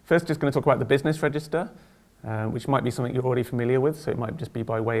 First, just going to talk about the business register, which might be something you're already familiar with, so it might just be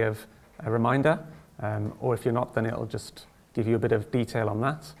by way of a reminder, or if you're not, then it'll just give you a bit of detail on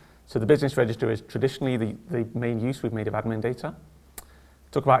that. So the business register is traditionally the main use we've made of admin data.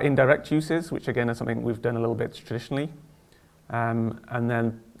 Talk about indirect uses, which again is something we've done a little bit traditionally. And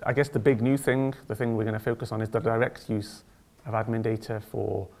then I guess the big new thing, the thing we're going to focus on, is the direct use of admin data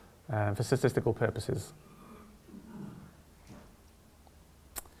for statistical purposes.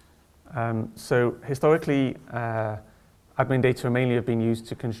 So historically, admin data mainly have been used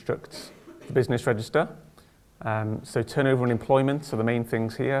to construct the business register. So turnover and employment are the main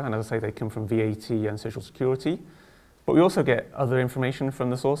things here, and as I say, they come from VAT and Social Security. But we also get other information from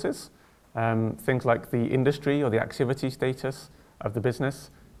the sources, things like the industry or the activity status of the business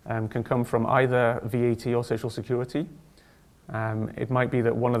can come from either VAT or Social Security. It might be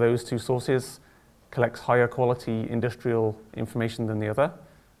that one of those two sources collects higher quality industrial information than the other.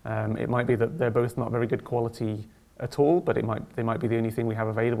 It might be that they're both not very good quality at all, but they might be the only thing we have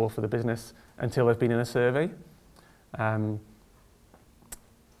available for the business until they've been in a survey. I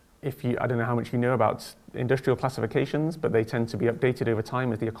don't know how much you know about industrial classifications, but they tend to be updated over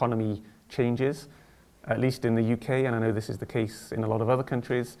time as the economy changes. At least in the UK, and I know this is the case in a lot of other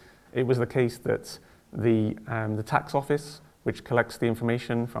countries, it was the case that the tax office, which collects the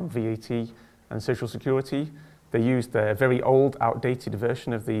information from VAT and Social Security, they used a very old, outdated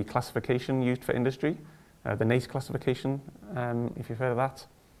version of the classification used for industry, the NACE classification, if you've heard of that.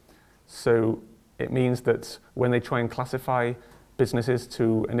 So it means that when they try and classify businesses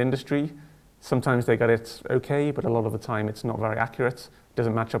to an industry, sometimes they get it okay, but a lot of the time it's not very accurate,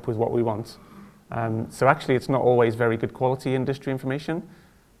 doesn't match up with what we want. So actually it's not always very good quality industry information,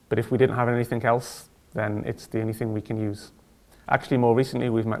 but if we didn't have anything else, then it's the only thing we can use. Actually, more recently,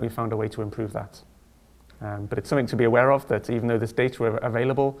 we've found a way to improve that. But it's something to be aware of, that even though this data are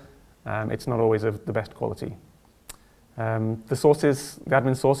available, it's not always of the best quality. The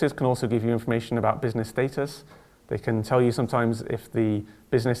admin sources can also give you information about business status. They can tell you sometimes if the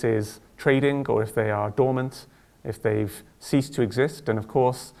business is trading or if they are dormant, if they've ceased to exist. And of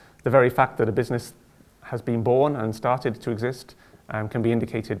course, the very fact that a business has been born and started to exist can be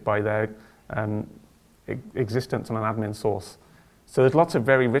indicated by their existence on an admin source. So there's lots of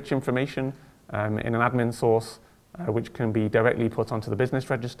very rich information in an admin source, which can be directly put onto the business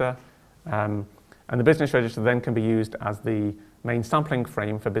register. And the business register then can be used as the main sampling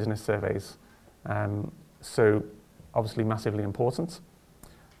frame for business surveys. So obviously massively important.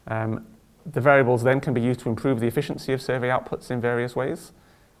 The variables then can be used to improve the efficiency of survey outputs in various ways.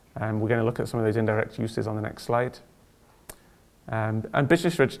 We're going to look at some of those indirect uses on the next slide. And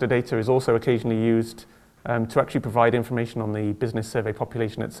business register data is also occasionally used to actually provide information on the business survey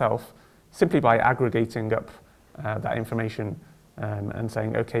population itself, simply by aggregating up that information and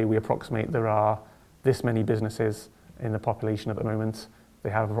saying, okay, we approximate there are this many businesses in the population at the moment.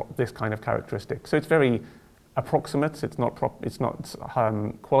 They have this kind of characteristic. So it's very approximate. It's not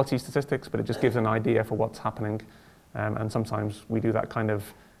quality statistics, but it just gives an idea for what's happening. And sometimes we do that kind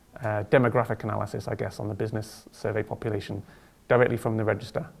of demographic analysis, I guess, on the business survey population directly from the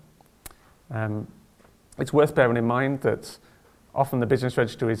register. It's worth bearing in mind that often the business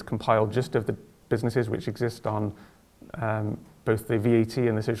register is compiled just of the businesses which exist on both the VAT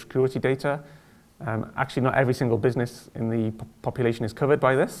and the Social Security data. Actually, not every single business in the population is covered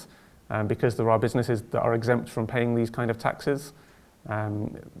by this, because there are businesses that are exempt from paying these kind of taxes.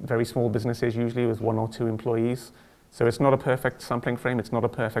 Very small businesses, usually with 1 or 2 employees. So it's not a perfect sampling frame, it's not a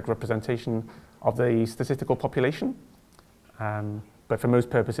perfect representation of the statistical population. But for most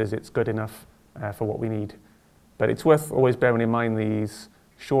purposes, it's good enough for what we need. But it's worth always bearing in mind these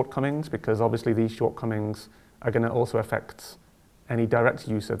shortcomings, because obviously these shortcomings are going to also affect any direct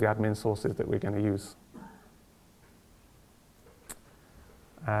use of the admin sources that we're going to use.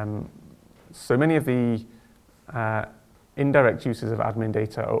 So many of the indirect uses of admin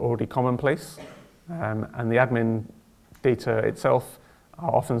data are already commonplace, and the admin data itself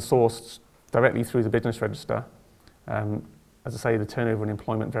are often sourced directly through the business register. As I say, the turnover and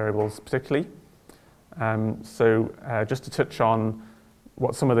employment variables particularly. Just to touch on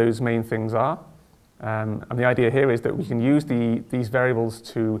what some of those main things are. And the idea here is that we can use these variables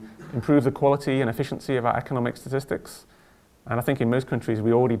to improve the quality and efficiency of our economic statistics. And I think in most countries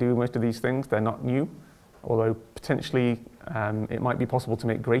we already do most of these things. They're not new, although potentially it might be possible to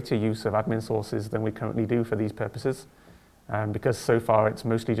make greater use of admin sources than we currently do for these purposes, because so far it's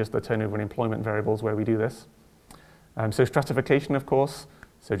mostly just the turnover and employment variables where we do this. So stratification, of course,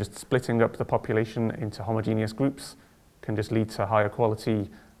 so just splitting up the population into homogeneous groups can just lead to higher quality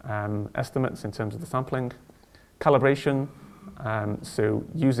estimates in terms of the sampling. Calibration, so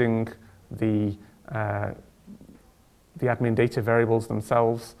using the admin data variables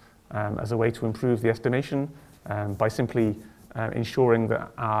themselves as a way to improve the estimation by simply ensuring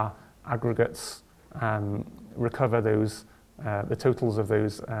that our aggregates recover those the totals of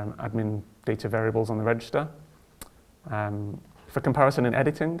those admin data variables on the register. For comparison and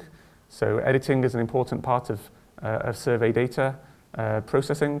editing, so editing is an important part of survey data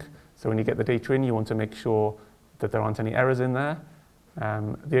processing. So when you get the data in, you want to make sure that there aren't any errors in there.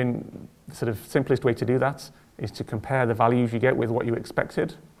 The sort of simplest way to do that is to compare the values you get with what you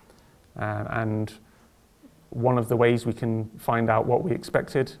expected. And one of the ways we can find out what we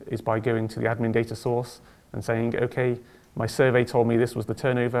expected is by going to the admin data source and saying, okay, my survey told me this was the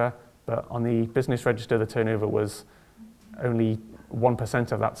turnover, but on the business register, the turnover was only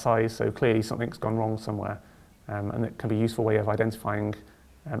 1% of that size, so clearly something's gone wrong somewhere. And it can be a useful way of identifying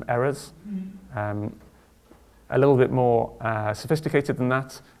errors. A little bit more sophisticated than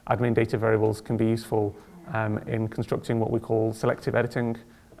that, admin data variables can be useful in constructing what we call selective editing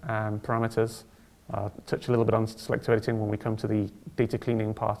parameters. I'll touch a little bit on selective editing when we come to the data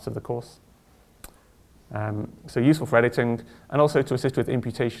cleaning parts of the course. So useful for editing, and also to assist with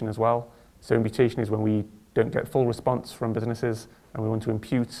imputation as well. So imputation is when we don't get full response from businesses and we want to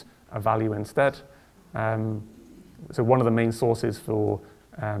impute a value instead. So one of the main sources for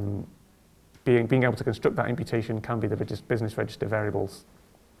being able to construct that imputation can be the business register variables.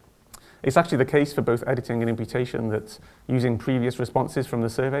 It's actually the case for both editing and imputation that using previous responses from the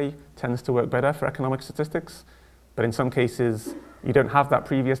survey tends to work better for economic statistics. But in some cases, you don't have that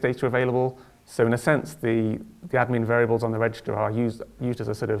previous data available. So in a sense, the admin variables on the register are used as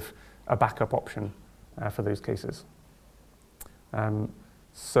a sort of a backup option for those cases.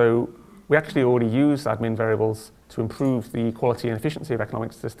 So we actually already use admin variables to improve the quality and efficiency of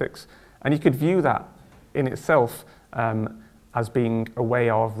economic statistics. And you could view that in itself as being a way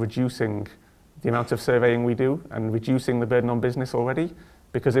of reducing the amount of surveying we do and reducing the burden on business already.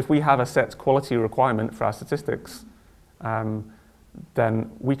 Because if we have a set quality requirement for our statistics,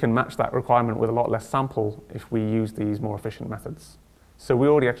 then we can match that requirement with a lot less sample if we use these more efficient methods. So we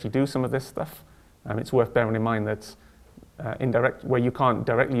already actually do some of this stuff. It's worth bearing in mind that where you can't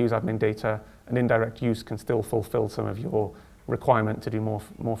directly use admin data, an indirect use can still fulfill some of your requirement to do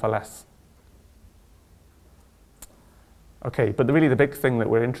more for less. Okay, but really the big thing that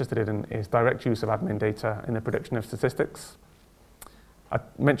we're interested in is direct use of admin data in the prediction of statistics. I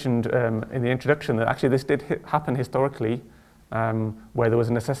mentioned in the introduction that actually this did happen historically, where there was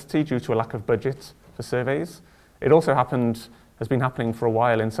a necessity due to a lack of budget for surveys. It also has been happening for a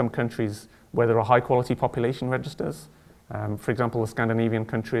while in some countries where there are high quality population registers. For example, the Scandinavian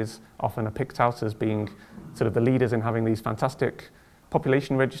countries often are picked out as being sort of the leaders in having these fantastic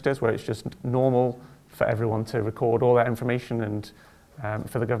population registers where it's just normal for everyone to record all their information and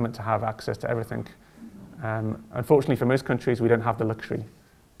for the government to have access to everything. Unfortunately, for most countries, we don't have the luxury.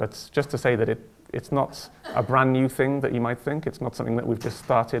 But just to say that it's not a brand new thing that you might think. It's not something that we've just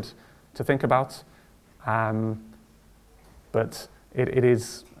started to think about. But it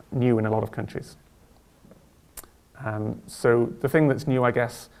is new in a lot of countries. So the thing that's new, I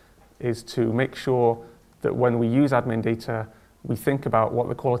guess, is to make sure that when we use admin data, we think about what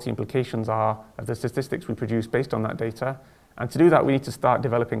the quality implications are of the statistics we produce based on that data. And to do that, we need to start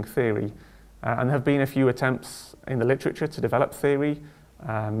developing theory. And there have been a few attempts in the literature to develop theory.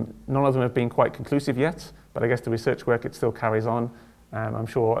 None of them have been quite conclusive yet, but I guess the research work, it still carries on. I'm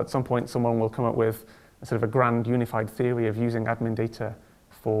sure at some point someone will come up with a sort of a grand unified theory of using admin data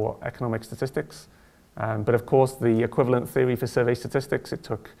for economic statistics. But of course, the equivalent theory for survey statistics, it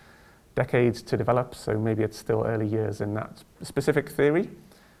took decades to develop, so maybe it's still early years in that specific theory.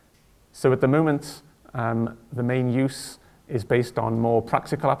 So at the moment, the main use is based on more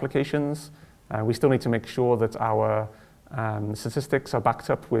practical applications. We still need to make sure that our statistics are backed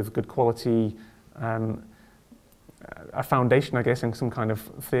up with good quality, a foundation, I guess, in some kind of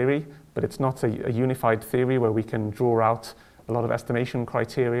theory, but it's not a unified theory where we can draw out a lot of estimation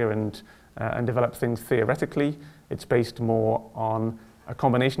criteria and develop things theoretically. It's based more on a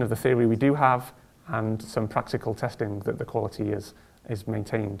combination of the theory we do have and some practical testing that the quality is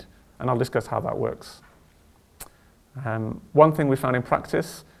maintained. And I'll discuss how that works. One thing we found in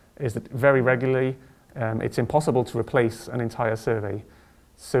practice is that very regularly it's impossible to replace an entire survey.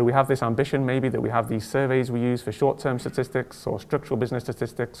 So we have this ambition maybe that we have these surveys we use for short-term statistics or structural business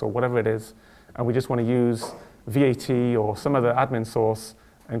statistics or whatever it is, and we just want to use VAT or some other admin source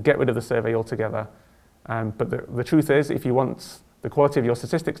and get rid of the survey altogether. But the truth is, if you want the quality of your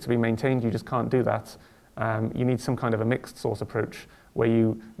statistics to be maintained, you just can't do that. You need some kind of a mixed source approach where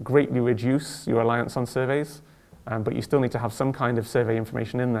you greatly reduce your reliance on surveys, but you still need to have some kind of survey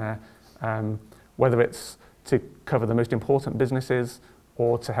information in there, whether it's to cover the most important businesses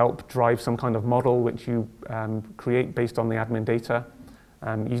or to help drive some kind of model which you create based on the admin data.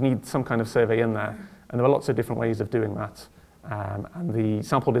 You need some kind of survey in there, and there are lots of different ways of doing that. And the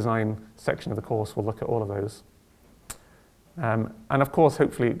sample design section of the course will look at all of those. And of course,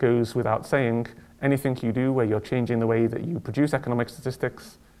 hopefully it goes without saying, anything you do where you're changing the way that you produce economic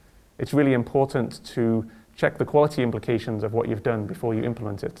statistics, it's really important to check the quality implications of what you've done before you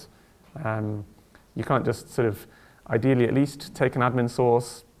implement it. You can't just sort of, ideally at least, take an admin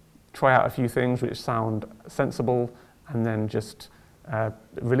source, try out a few things which sound sensible, and then just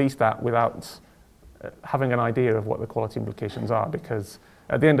release that without having an idea of what the quality implications are, because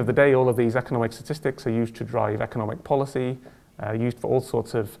at the end of the day, all of these economic statistics are used to drive economic policy, used for all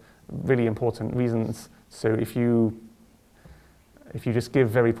sorts of really important reasons. So if you just give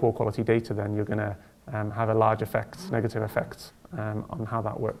very poor quality data, then you're going to have a large effect, negative effect on how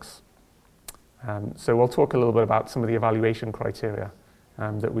that works. So we'll talk a little bit about some of the evaluation criteria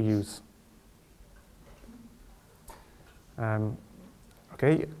that we use.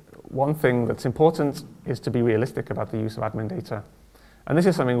 Okay, one thing that's important is to be realistic about the use of admin data. And this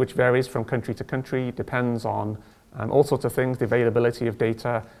is something which varies from country to country, depends on all sorts of things, the availability of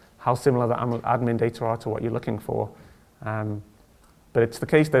data, how similar the admin data are to what you're looking for. But it's the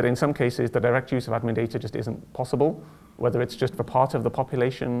case that in some cases, the direct use of admin data just isn't possible, whether it's just for part of the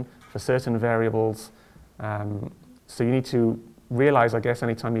population, for certain variables. So you need to realize, I guess,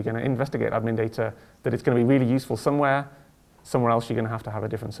 anytime you're going to investigate admin data, that it's going to be really useful somewhere else you're going to have a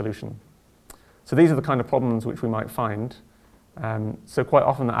different solution. So these are the kind of problems which we might find. So quite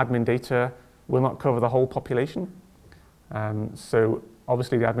often the admin data will not cover the whole population. So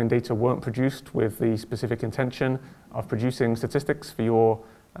obviously the admin data weren't produced with the specific intention of producing statistics for your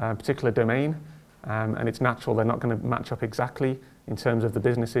particular domain. And it's natural they're not going to match up exactly in terms of the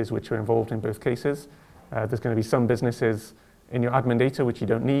businesses which are involved in both cases. There's going to be some businesses in your admin data which you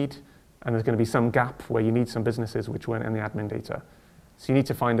don't need, and there's going to be some gap where you need some businesses which weren't in the admin data. So you need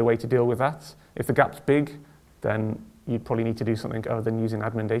to find a way to deal with that. If the gap's big, then you'd probably need to do something other than using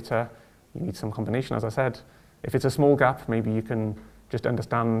admin data. You need some combination, as I said. If it's a small gap, maybe you can just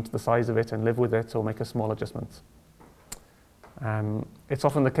understand the size of it and live with it or make a small adjustment. It's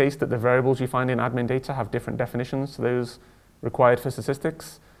often the case that the variables you find in admin data have different definitions to those required for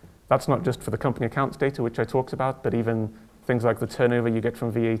statistics. That's not just for the company accounts data, which I talked about, but even things like the turnover you get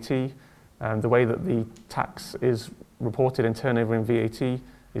from VAT. The way that the tax is reported in turnover in VAT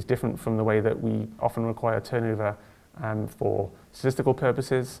is different from the way that we often require turnover for statistical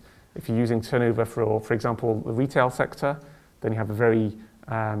purposes. If you're using turnover for example, the retail sector, then you have a very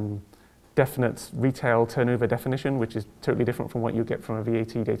definite retail turnover definition, which is totally different from what you get from a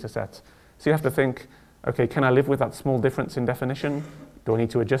VAT data set. So you have to think, okay, can I live with that small difference in definition? Do I need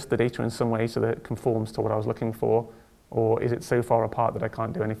to adjust the data in some way so that it conforms to what I was looking for? Or is it so far apart that I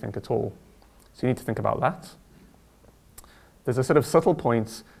can't do anything at all? So you need to think about that. There's a sort of subtle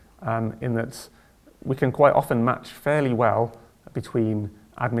point in that we can quite often match fairly well between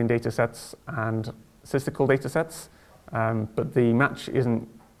admin data sets and statistical data sets, but the match isn't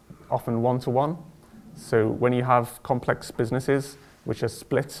often one-to-one. So when you have complex businesses which are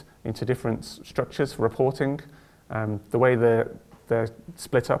split into different structures for reporting, the way they're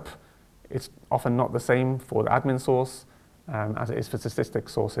split up, it's often not the same for the admin source as it is for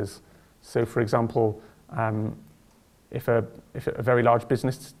statistics sources. So for example, if a very large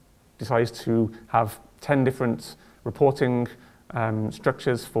business decides to have 10 different reporting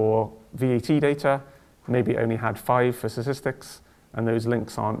structures for VAT data, maybe it only had 5 for statistics, and those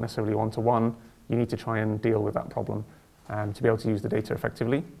links aren't necessarily one-to-one, you need to try and deal with that problem to be able to use the data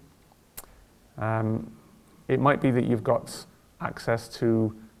effectively. it might be that you've got access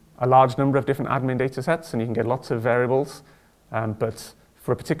to a large number of different admin data sets and you can get lots of variables, but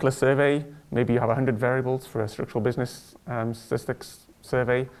for a particular survey, maybe you have 100 variables for a structural business statistics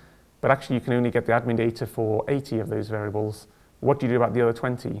survey, but actually you can only get the admin data for 80 of those variables. What do you do about the other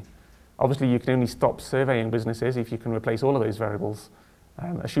 20? Obviously, you can only stop surveying businesses if you can replace all of those variables.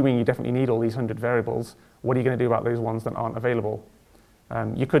 Assuming you definitely need all these 100 variables, what are you going to do about those ones that aren't available?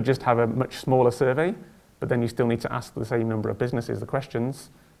 You could just have a much smaller survey, but then you still need to ask the same number of businesses the questions.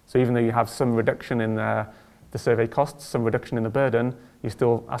 So even though you have some reduction in the survey costs, some reduction in the burden, you're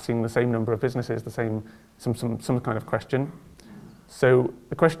still asking the same number of businesses some kind of question. So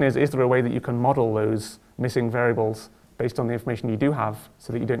the question is there a way that you can model those missing variables based on the information you do have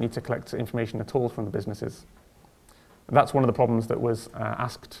so that you don't need to collect information at all from the businesses? That's one of the problems that was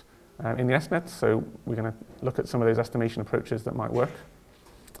asked in the ESNet, so we're going to look at some of those estimation approaches that might work.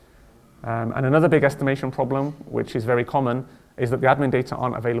 And another big estimation problem, which is very common, is that the admin data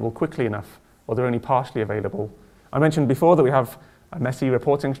aren't available quickly enough, or they're only partially available. I mentioned before that we have a messy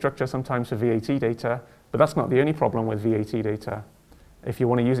reporting structure sometimes for VAT data, but that's not the only problem with VAT data. If you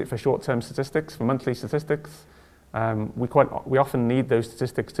want to use it for short-term statistics, for monthly statistics, we often need those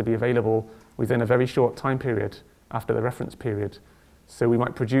statistics to be available within a very short time period after the reference period. So we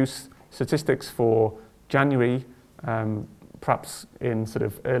might produce statistics for January, perhaps in sort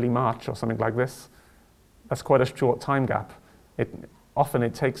of early March or something like this. That's quite a short time gap. Often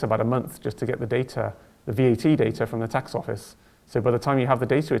it takes about a month just to get the data, the VAT data from the tax office. So by the time you have the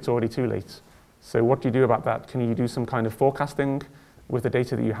data, it's already too late. So what do you do about that? Can you do some kind of forecasting with the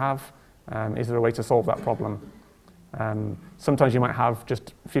data that you have? Is there a way to solve that problem? Sometimes you might have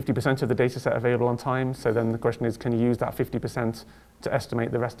just 50% of the data set available on time, so then the question is, can you use that 50% to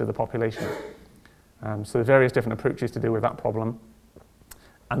estimate the rest of the population? So there are various different approaches to deal with that problem.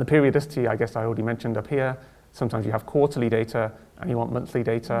 And the periodicity, I guess I already mentioned up here. Sometimes you have quarterly data and you want monthly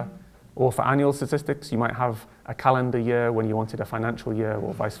data. Or for annual statistics, you might have a calendar year when you wanted a financial year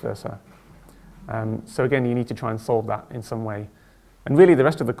or vice versa. So again, you need to try and solve that in some way. And really the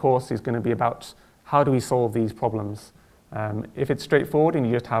rest of the course is going to be about how do we solve these problems. If it's straightforward and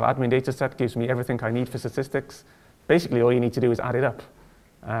you just have admin data set gives me everything I need for statistics, basically all you need to do is add it up.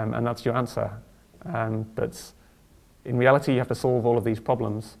 And that's your answer. But in reality, you have to solve all of these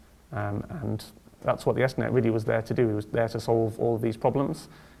problems. And that's what the ESNet really was there to do. It was there to solve all of these problems.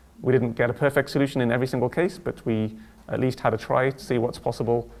 We didn't get a perfect solution in every single case, but we at least had a try to see what's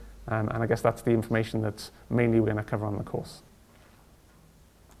possible. And I guess that's the information that mainly we're going to cover on the course.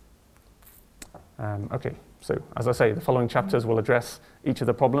 Okay, so as I say, the following chapters will address each of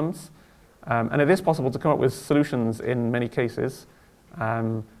the problems. And it is possible to come up with solutions in many cases.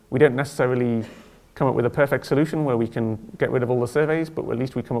 We don't necessarily come up with a perfect solution where we can get rid of all the surveys, but at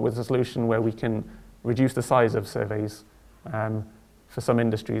least we come up with a solution where we can reduce the size of surveys for some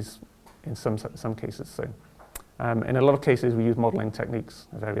industries in some cases. So in a lot of cases, we use modeling techniques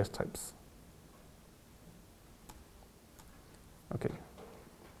of various types. Okay.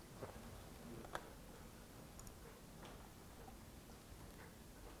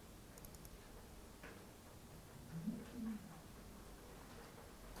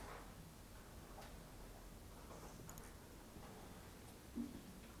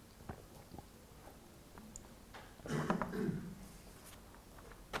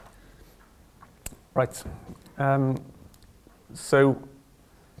 Right. So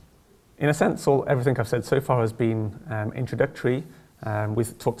in a sense, everything I've said so far has been introductory.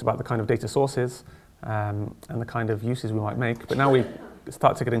 We've talked about the kind of data sources and the kind of uses we might make. But now we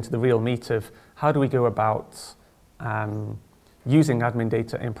start to get into the real meat of how do we go about using admin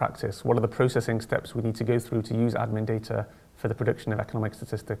data in practice? What are the processing steps we need to go through to use admin data for the production of economic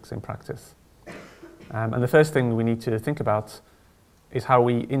statistics in practice? And the first thing we need to think about is how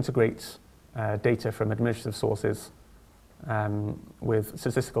we integrate data from administrative sources with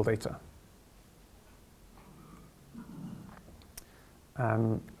statistical data.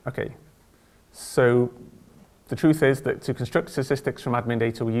 Okay, so the truth is that to construct statistics from admin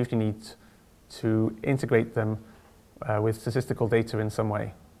data, we usually need to integrate them with statistical data in some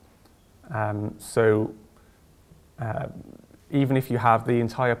way. Even if you have the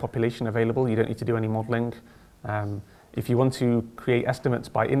entire population available, you don't need to do any modeling. If you want to create estimates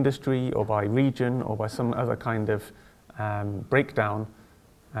by industry or by region or by some other kind of breakdown,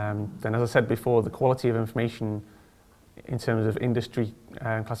 then as I said before, the quality of information in terms of industry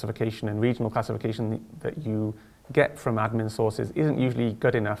classification and regional classification that you get from admin sources isn't usually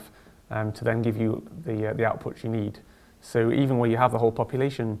good enough to then give you the outputs you need. So even where you have the whole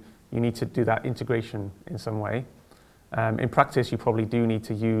population, you need to do that integration in some way. In practice, you probably do need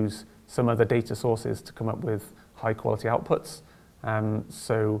to use some other data sources to come up with high quality outputs.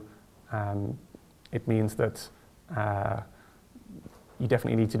 It means that you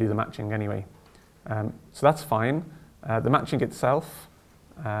definitely need to do the matching anyway. So that's fine. The matching itself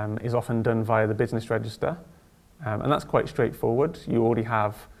is often done via the business register, and that's quite straightforward. You already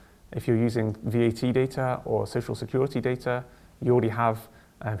have, if you're using VAT data or social security data, you already have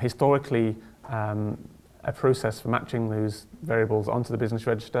historically a process for matching those variables onto the business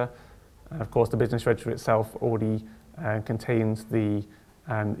register. And of course, the business register itself already contains the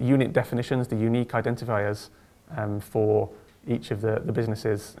unit definitions, the unique identifiers for each of the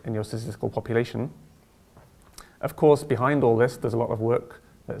businesses in your statistical population. Of course, behind all this, there's a lot of work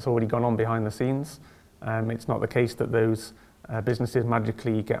that's already gone on behind the scenes. It's not the case that those businesses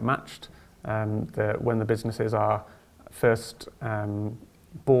magically get matched. When the businesses are first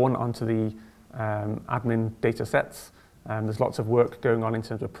born onto the admin data sets, there's lots of work going on in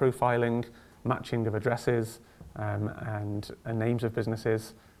terms of profiling, matching of addresses, and names of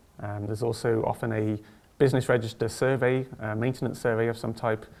businesses. There's also often a business register survey, a maintenance survey of some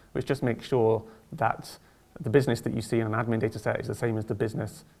type, which just makes sure that the business that you see in an admin data set is the same as the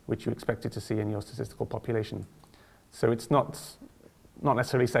business which you expected to see in your statistical population. So it's not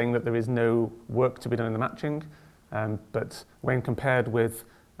necessarily saying that there is no work to be done in the matching, but when compared with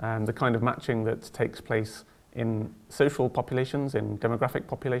the kind of matching that takes place in social populations, in demographic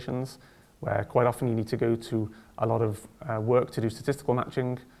populations, where quite often you need to go to a lot of work to do statistical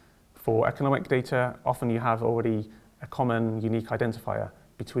matching. For economic data, often you have already a common unique identifier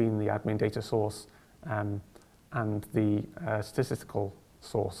between the admin data source and the statistical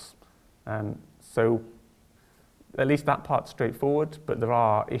source. So at least that part's straightforward, but there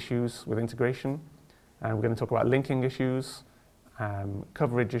are issues with integration. And we're going to talk about linking issues,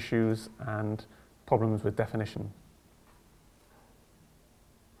 coverage issues, and problems with definition.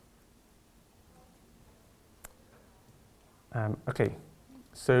 Okay,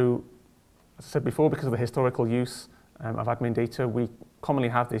 so as I said before, because of the historical use of admin data, we commonly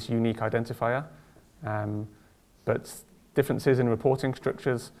have this unique identifier, but differences in reporting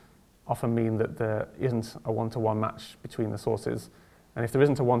structures often mean that there isn't a one-to-one match between the sources. And if there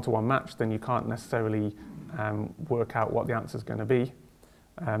isn't a one-to-one match, then you can't necessarily work out what the answer is going to be,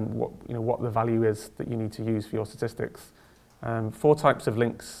 what the value is that you need to use for your statistics. 4 types of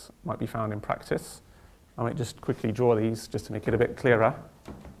links might be found in practice. I might just quickly draw these just to make it a bit clearer.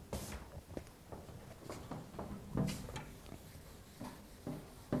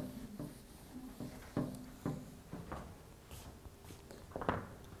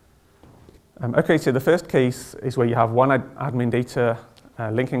 Okay, so the first case is where you have one admin data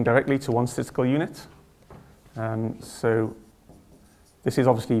linking directly to one statistical unit. So this is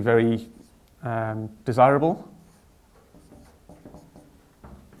obviously very desirable.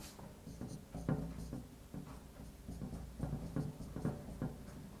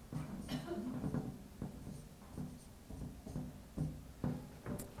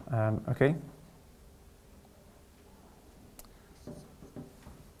 Okay.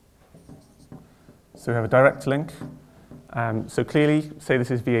 So we have a direct link. So clearly, say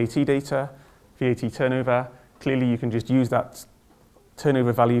this is VAT data, VAT turnover. Clearly, you can just use that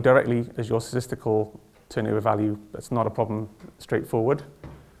turnover value directly as your statistical turnover value. That's not a problem, straightforward.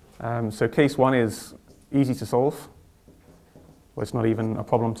 So case 1 is easy to solve. Well, it's not even a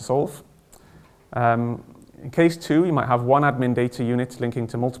problem to solve. In case 2, you might have one admin data unit linking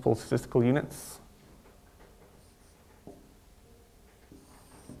to multiple statistical units.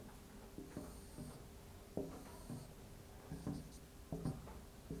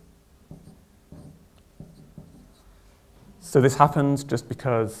 So this happens just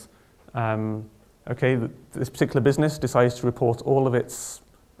because, this particular business decides to report all of its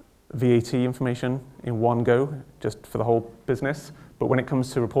VAT information in one go, just for the whole business. But when it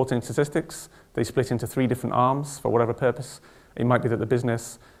comes to reporting statistics, they split into 3 different arms for whatever purpose. It might be that the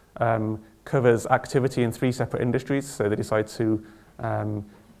business covers activity in 3 separate industries, so they decide to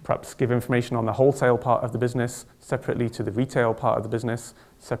perhaps give information on the wholesale part of the business, separately to the retail part of the business,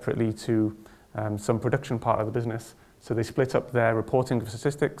 separately to some production part of the business. So they split up their reporting of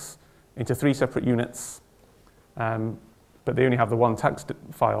statistics into 3 separate units, but they only have the one tax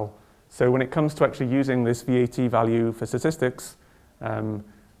file. So when it comes to actually using this VAT value for statistics,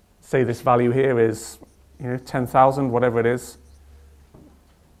 say this value here is 10,000, whatever it is.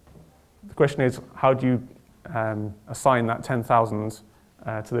 The question is, how do you assign that 10,000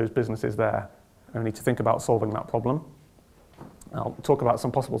 to those businesses there? And we need to think about solving that problem. I'll talk about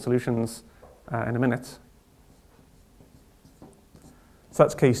some possible solutions in a minute. So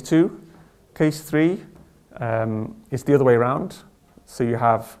that's case 2. Case 3, it's the other way around. So you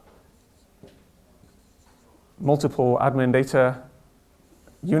have multiple admin data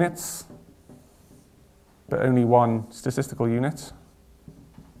units, but only one statistical unit.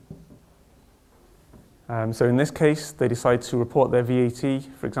 So in this case, they decide to report their VAT,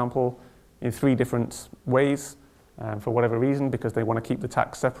 for example, in 3 different ways for whatever reason, because they want to keep the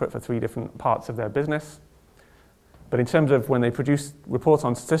tax separate for 3 different parts of their business. But in terms of when they produce reports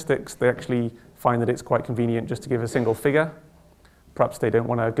on statistics, they actually find that it's quite convenient just to give a single figure. Perhaps they don't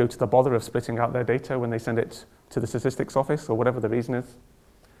want to go to the bother of splitting out their data when they send it to the statistics office, or whatever the reason is.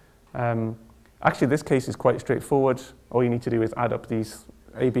 Actually, this case is quite straightforward. All you need to do is add up these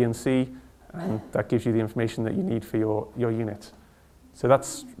A, B, and C, and that gives you the information that you need for your unit. So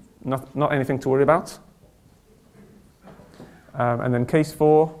that's not anything to worry about. And then case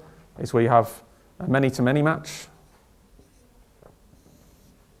 4 is where you have a many-to-many match.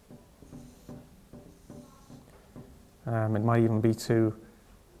 It might even be to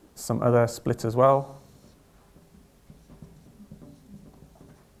some other split as well.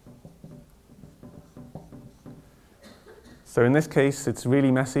 So in this case, it's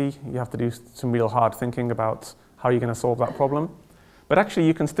really messy. You have to do some real hard thinking about how you're going to solve that problem. But actually,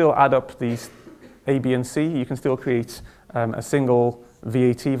 you can still add up these A, B, and C. You can still create a single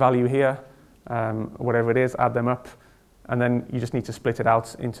VAT value here, whatever it is, add them up, and then you just need to split it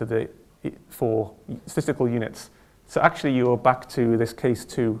out into the 4 statistical units. So actually, you're back to this case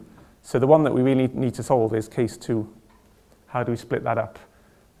 2. So the one that we really need to solve is case 2. How do we split that up?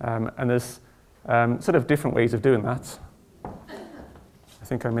 And there's sort of different ways of doing that. I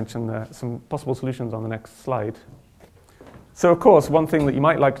think I mentioned some possible solutions on the next slide. So of course, one thing that you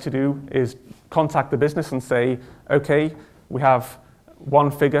might like to do is contact the business and say, okay, we have one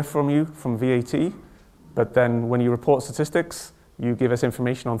figure from you from VAT, but then when you report statistics, you give us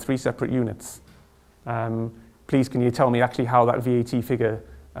information on 3 separate units. Please, can you tell me actually how that VAT figure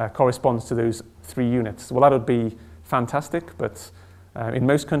corresponds to those 3 units? Well, that would be fantastic, but in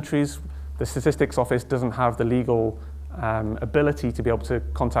most countries, the statistics office doesn't have the legal ability to be able to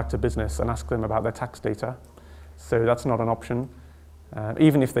contact a business and ask them about their tax data. So that's not an option.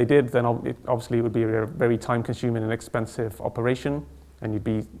 Even if they did, then obviously it would be a very time-consuming and expensive operation, and you'd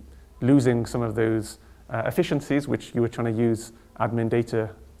be losing some of those efficiencies which you were trying to use admin data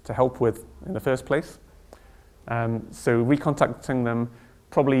to help with in the first place. So recontacting them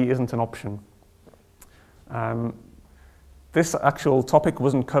probably isn't an option. This actual topic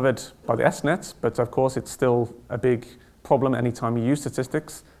wasn't covered by the SNET, but of course it's still a big problem anytime you use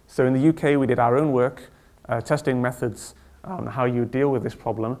statistics. So in the UK, we did our own work testing methods on how you deal with this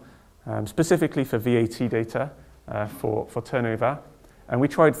problem, specifically for VAT data for turnover. And we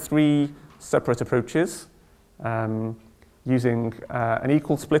tried 3 separate approaches using an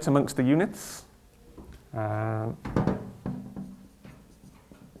equal split amongst the units.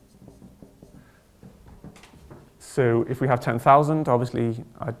 So if we have 10,000, obviously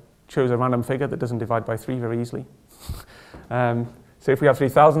I chose a random figure that doesn't divide by 3 very easily. So if we have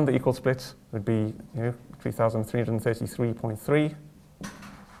 3,000, the equal split would be 3,333.3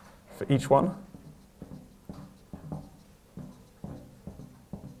 for each one.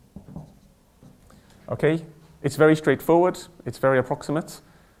 Okay, it's very straightforward, it's very approximate,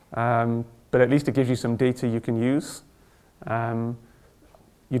 but at least it gives you some data you can use.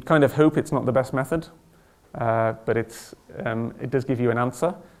 You'd kind of hope it's not the best method, but it does give you an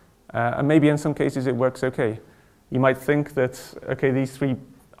answer. And maybe in some cases it works okay. You might think that, okay, these 3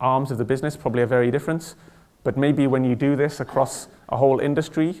 arms of the business probably are very different, but maybe when you do this across a whole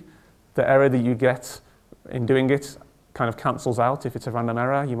industry, the error that you get in doing it kind of cancels out. If it's a random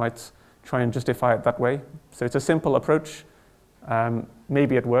error, you might try and justify it that way. So it's a simple approach.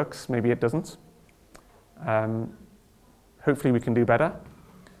 Maybe it works, maybe it doesn't. Hopefully we can do better.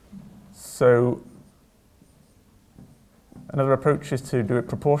 So another approach is to do it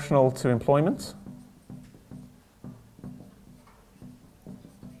proportional to employment.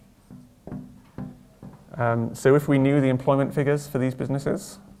 So if we knew the employment figures for these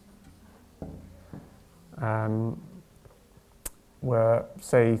businesses, where,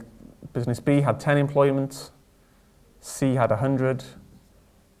 say, business B had 10 employment, C had 100,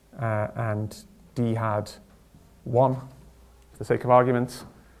 and D had 1, for the sake of argument.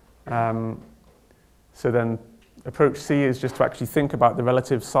 So then approach C is just to actually think about the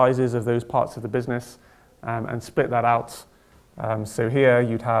relative sizes of those parts of the business and split that out. So here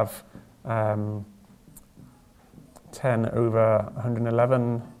you'd have 10 over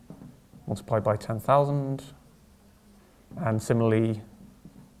 111 multiplied by 10,000, and similarly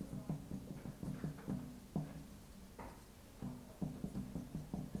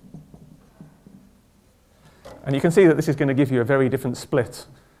And you can see that this is going to give you a very different split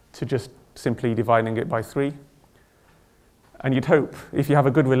to just simply dividing it by 3. And you'd hope, if you have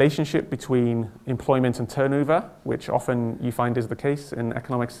a good relationship between employment and turnover, which often you find is the case in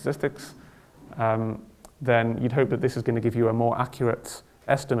economic statistics, then you'd hope that this is going to give you a more accurate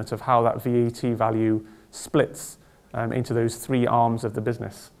estimate of how that VAT value splits into those 3 arms of the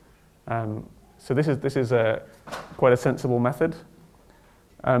business. So this is quite a sensible method.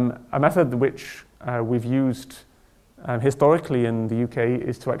 A method which we've used historically in the UK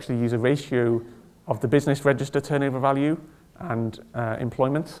is to actually use a ratio of the business register turnover value and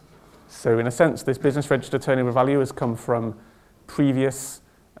employment. So in a sense, this business register turnover value has come from previous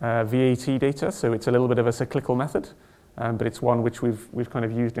VAT data, so it's a little bit of a cyclical method, but it's one which we've kind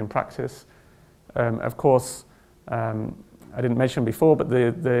of used in practice. Of course, I didn't mention before, but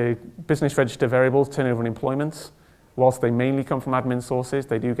the business register variables, turnover and employment, whilst they mainly come from admin sources,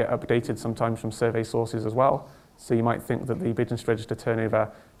 they do get updated sometimes from survey sources as well. So you might think that the business register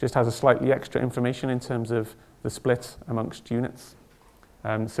turnover just has a slightly extra information in terms of the split amongst units.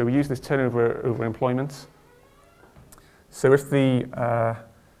 So we use this turnover over employment. So if the, I'm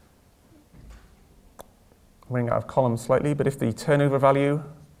running out of columns slightly, but if the turnover value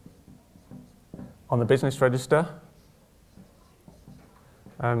on the business register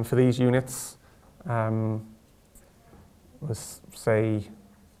for these units was, say,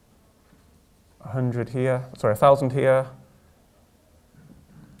 100 here, sorry, 1,000 here,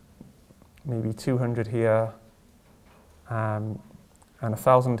 maybe 200 here, and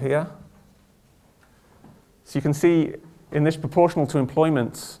 1,000 here. So you can see in this proportional to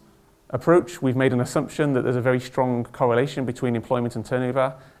employment approach, we've made an assumption that there's a very strong correlation between employment and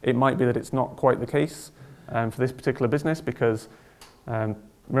turnover. It might be that it's not quite the case for this particular business because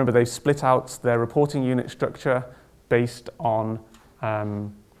remember they've split out their reporting unit structure based on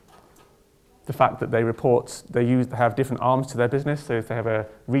the fact that they have different arms to their business. So if they have a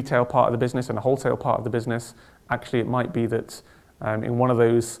retail part of the business and a wholesale part of the business, actually it might be that in one of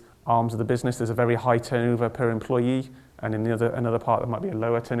those arms of the business there's a very high turnover per employee, and in another part there might be a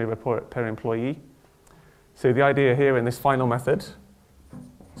lower turnover per employee. So the idea here in this final method,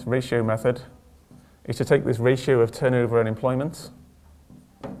 this ratio method, is to take this ratio of turnover and employment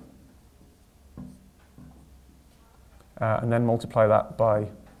and then multiply that by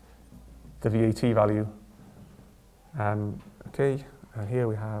the VAT value. Okay, and here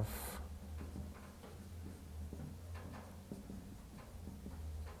we have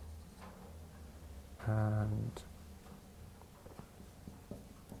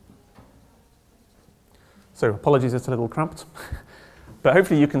so apologies, it's a little cramped. But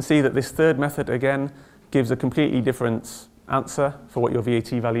hopefully you can see that this third method again gives a completely different answer for what your VAT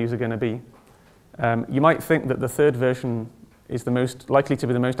values are going to be. You might think that the third version is the most likely to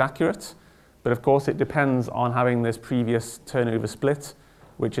be the most accurate, but of course it depends on having this previous turnover split,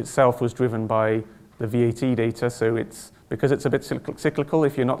 which itself was driven by the VAT data. So because it's a bit cyclical,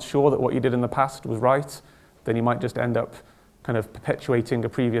 if you're not sure that what you did in the past was right, then you might just end up kind of perpetuating a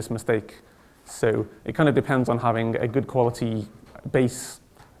previous mistake. So it kind of depends on having a good quality base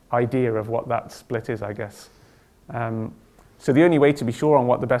idea of what that split is, I guess. So the only way to be sure on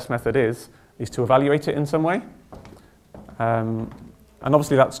what the best method is to evaluate it in some way. And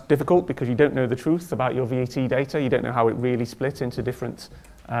obviously that's difficult because you don't know the truth about your VAT data. You don't know how it really split into different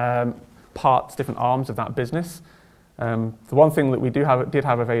parts, different arms of that business. The one thing that we did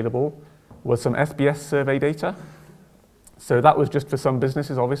have available was some SBS survey data. So that was just for some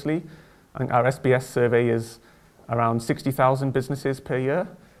businesses, obviously. I think our SBS survey is around 60,000 businesses per year,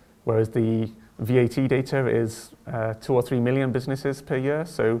 whereas the VAT data is 2 or 3 million businesses per year.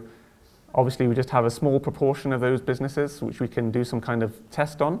 So obviously we just have a small proportion of those businesses which we can do some kind of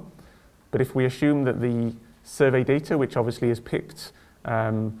test on. But if we assume that the survey data, which obviously is picked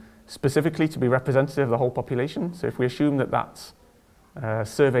specifically to be representative of the whole population, so if we assume that that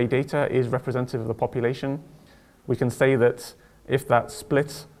survey data is representative of the population, we can say that if that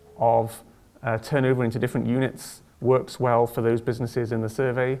split of turnover into different units works well for those businesses in the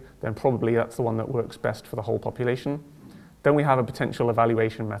survey, then probably that's the one that works best for the whole population. Then we have a potential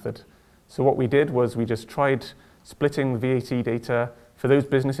evaluation method. So what we did was we just tried splitting the VAT data for those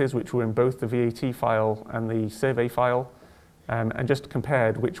businesses which were in both the VAT file and the survey file, and just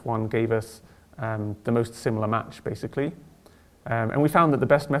compared which one gave us the most similar match, basically. And we found that the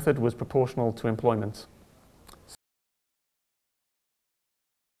best method was proportional to employment.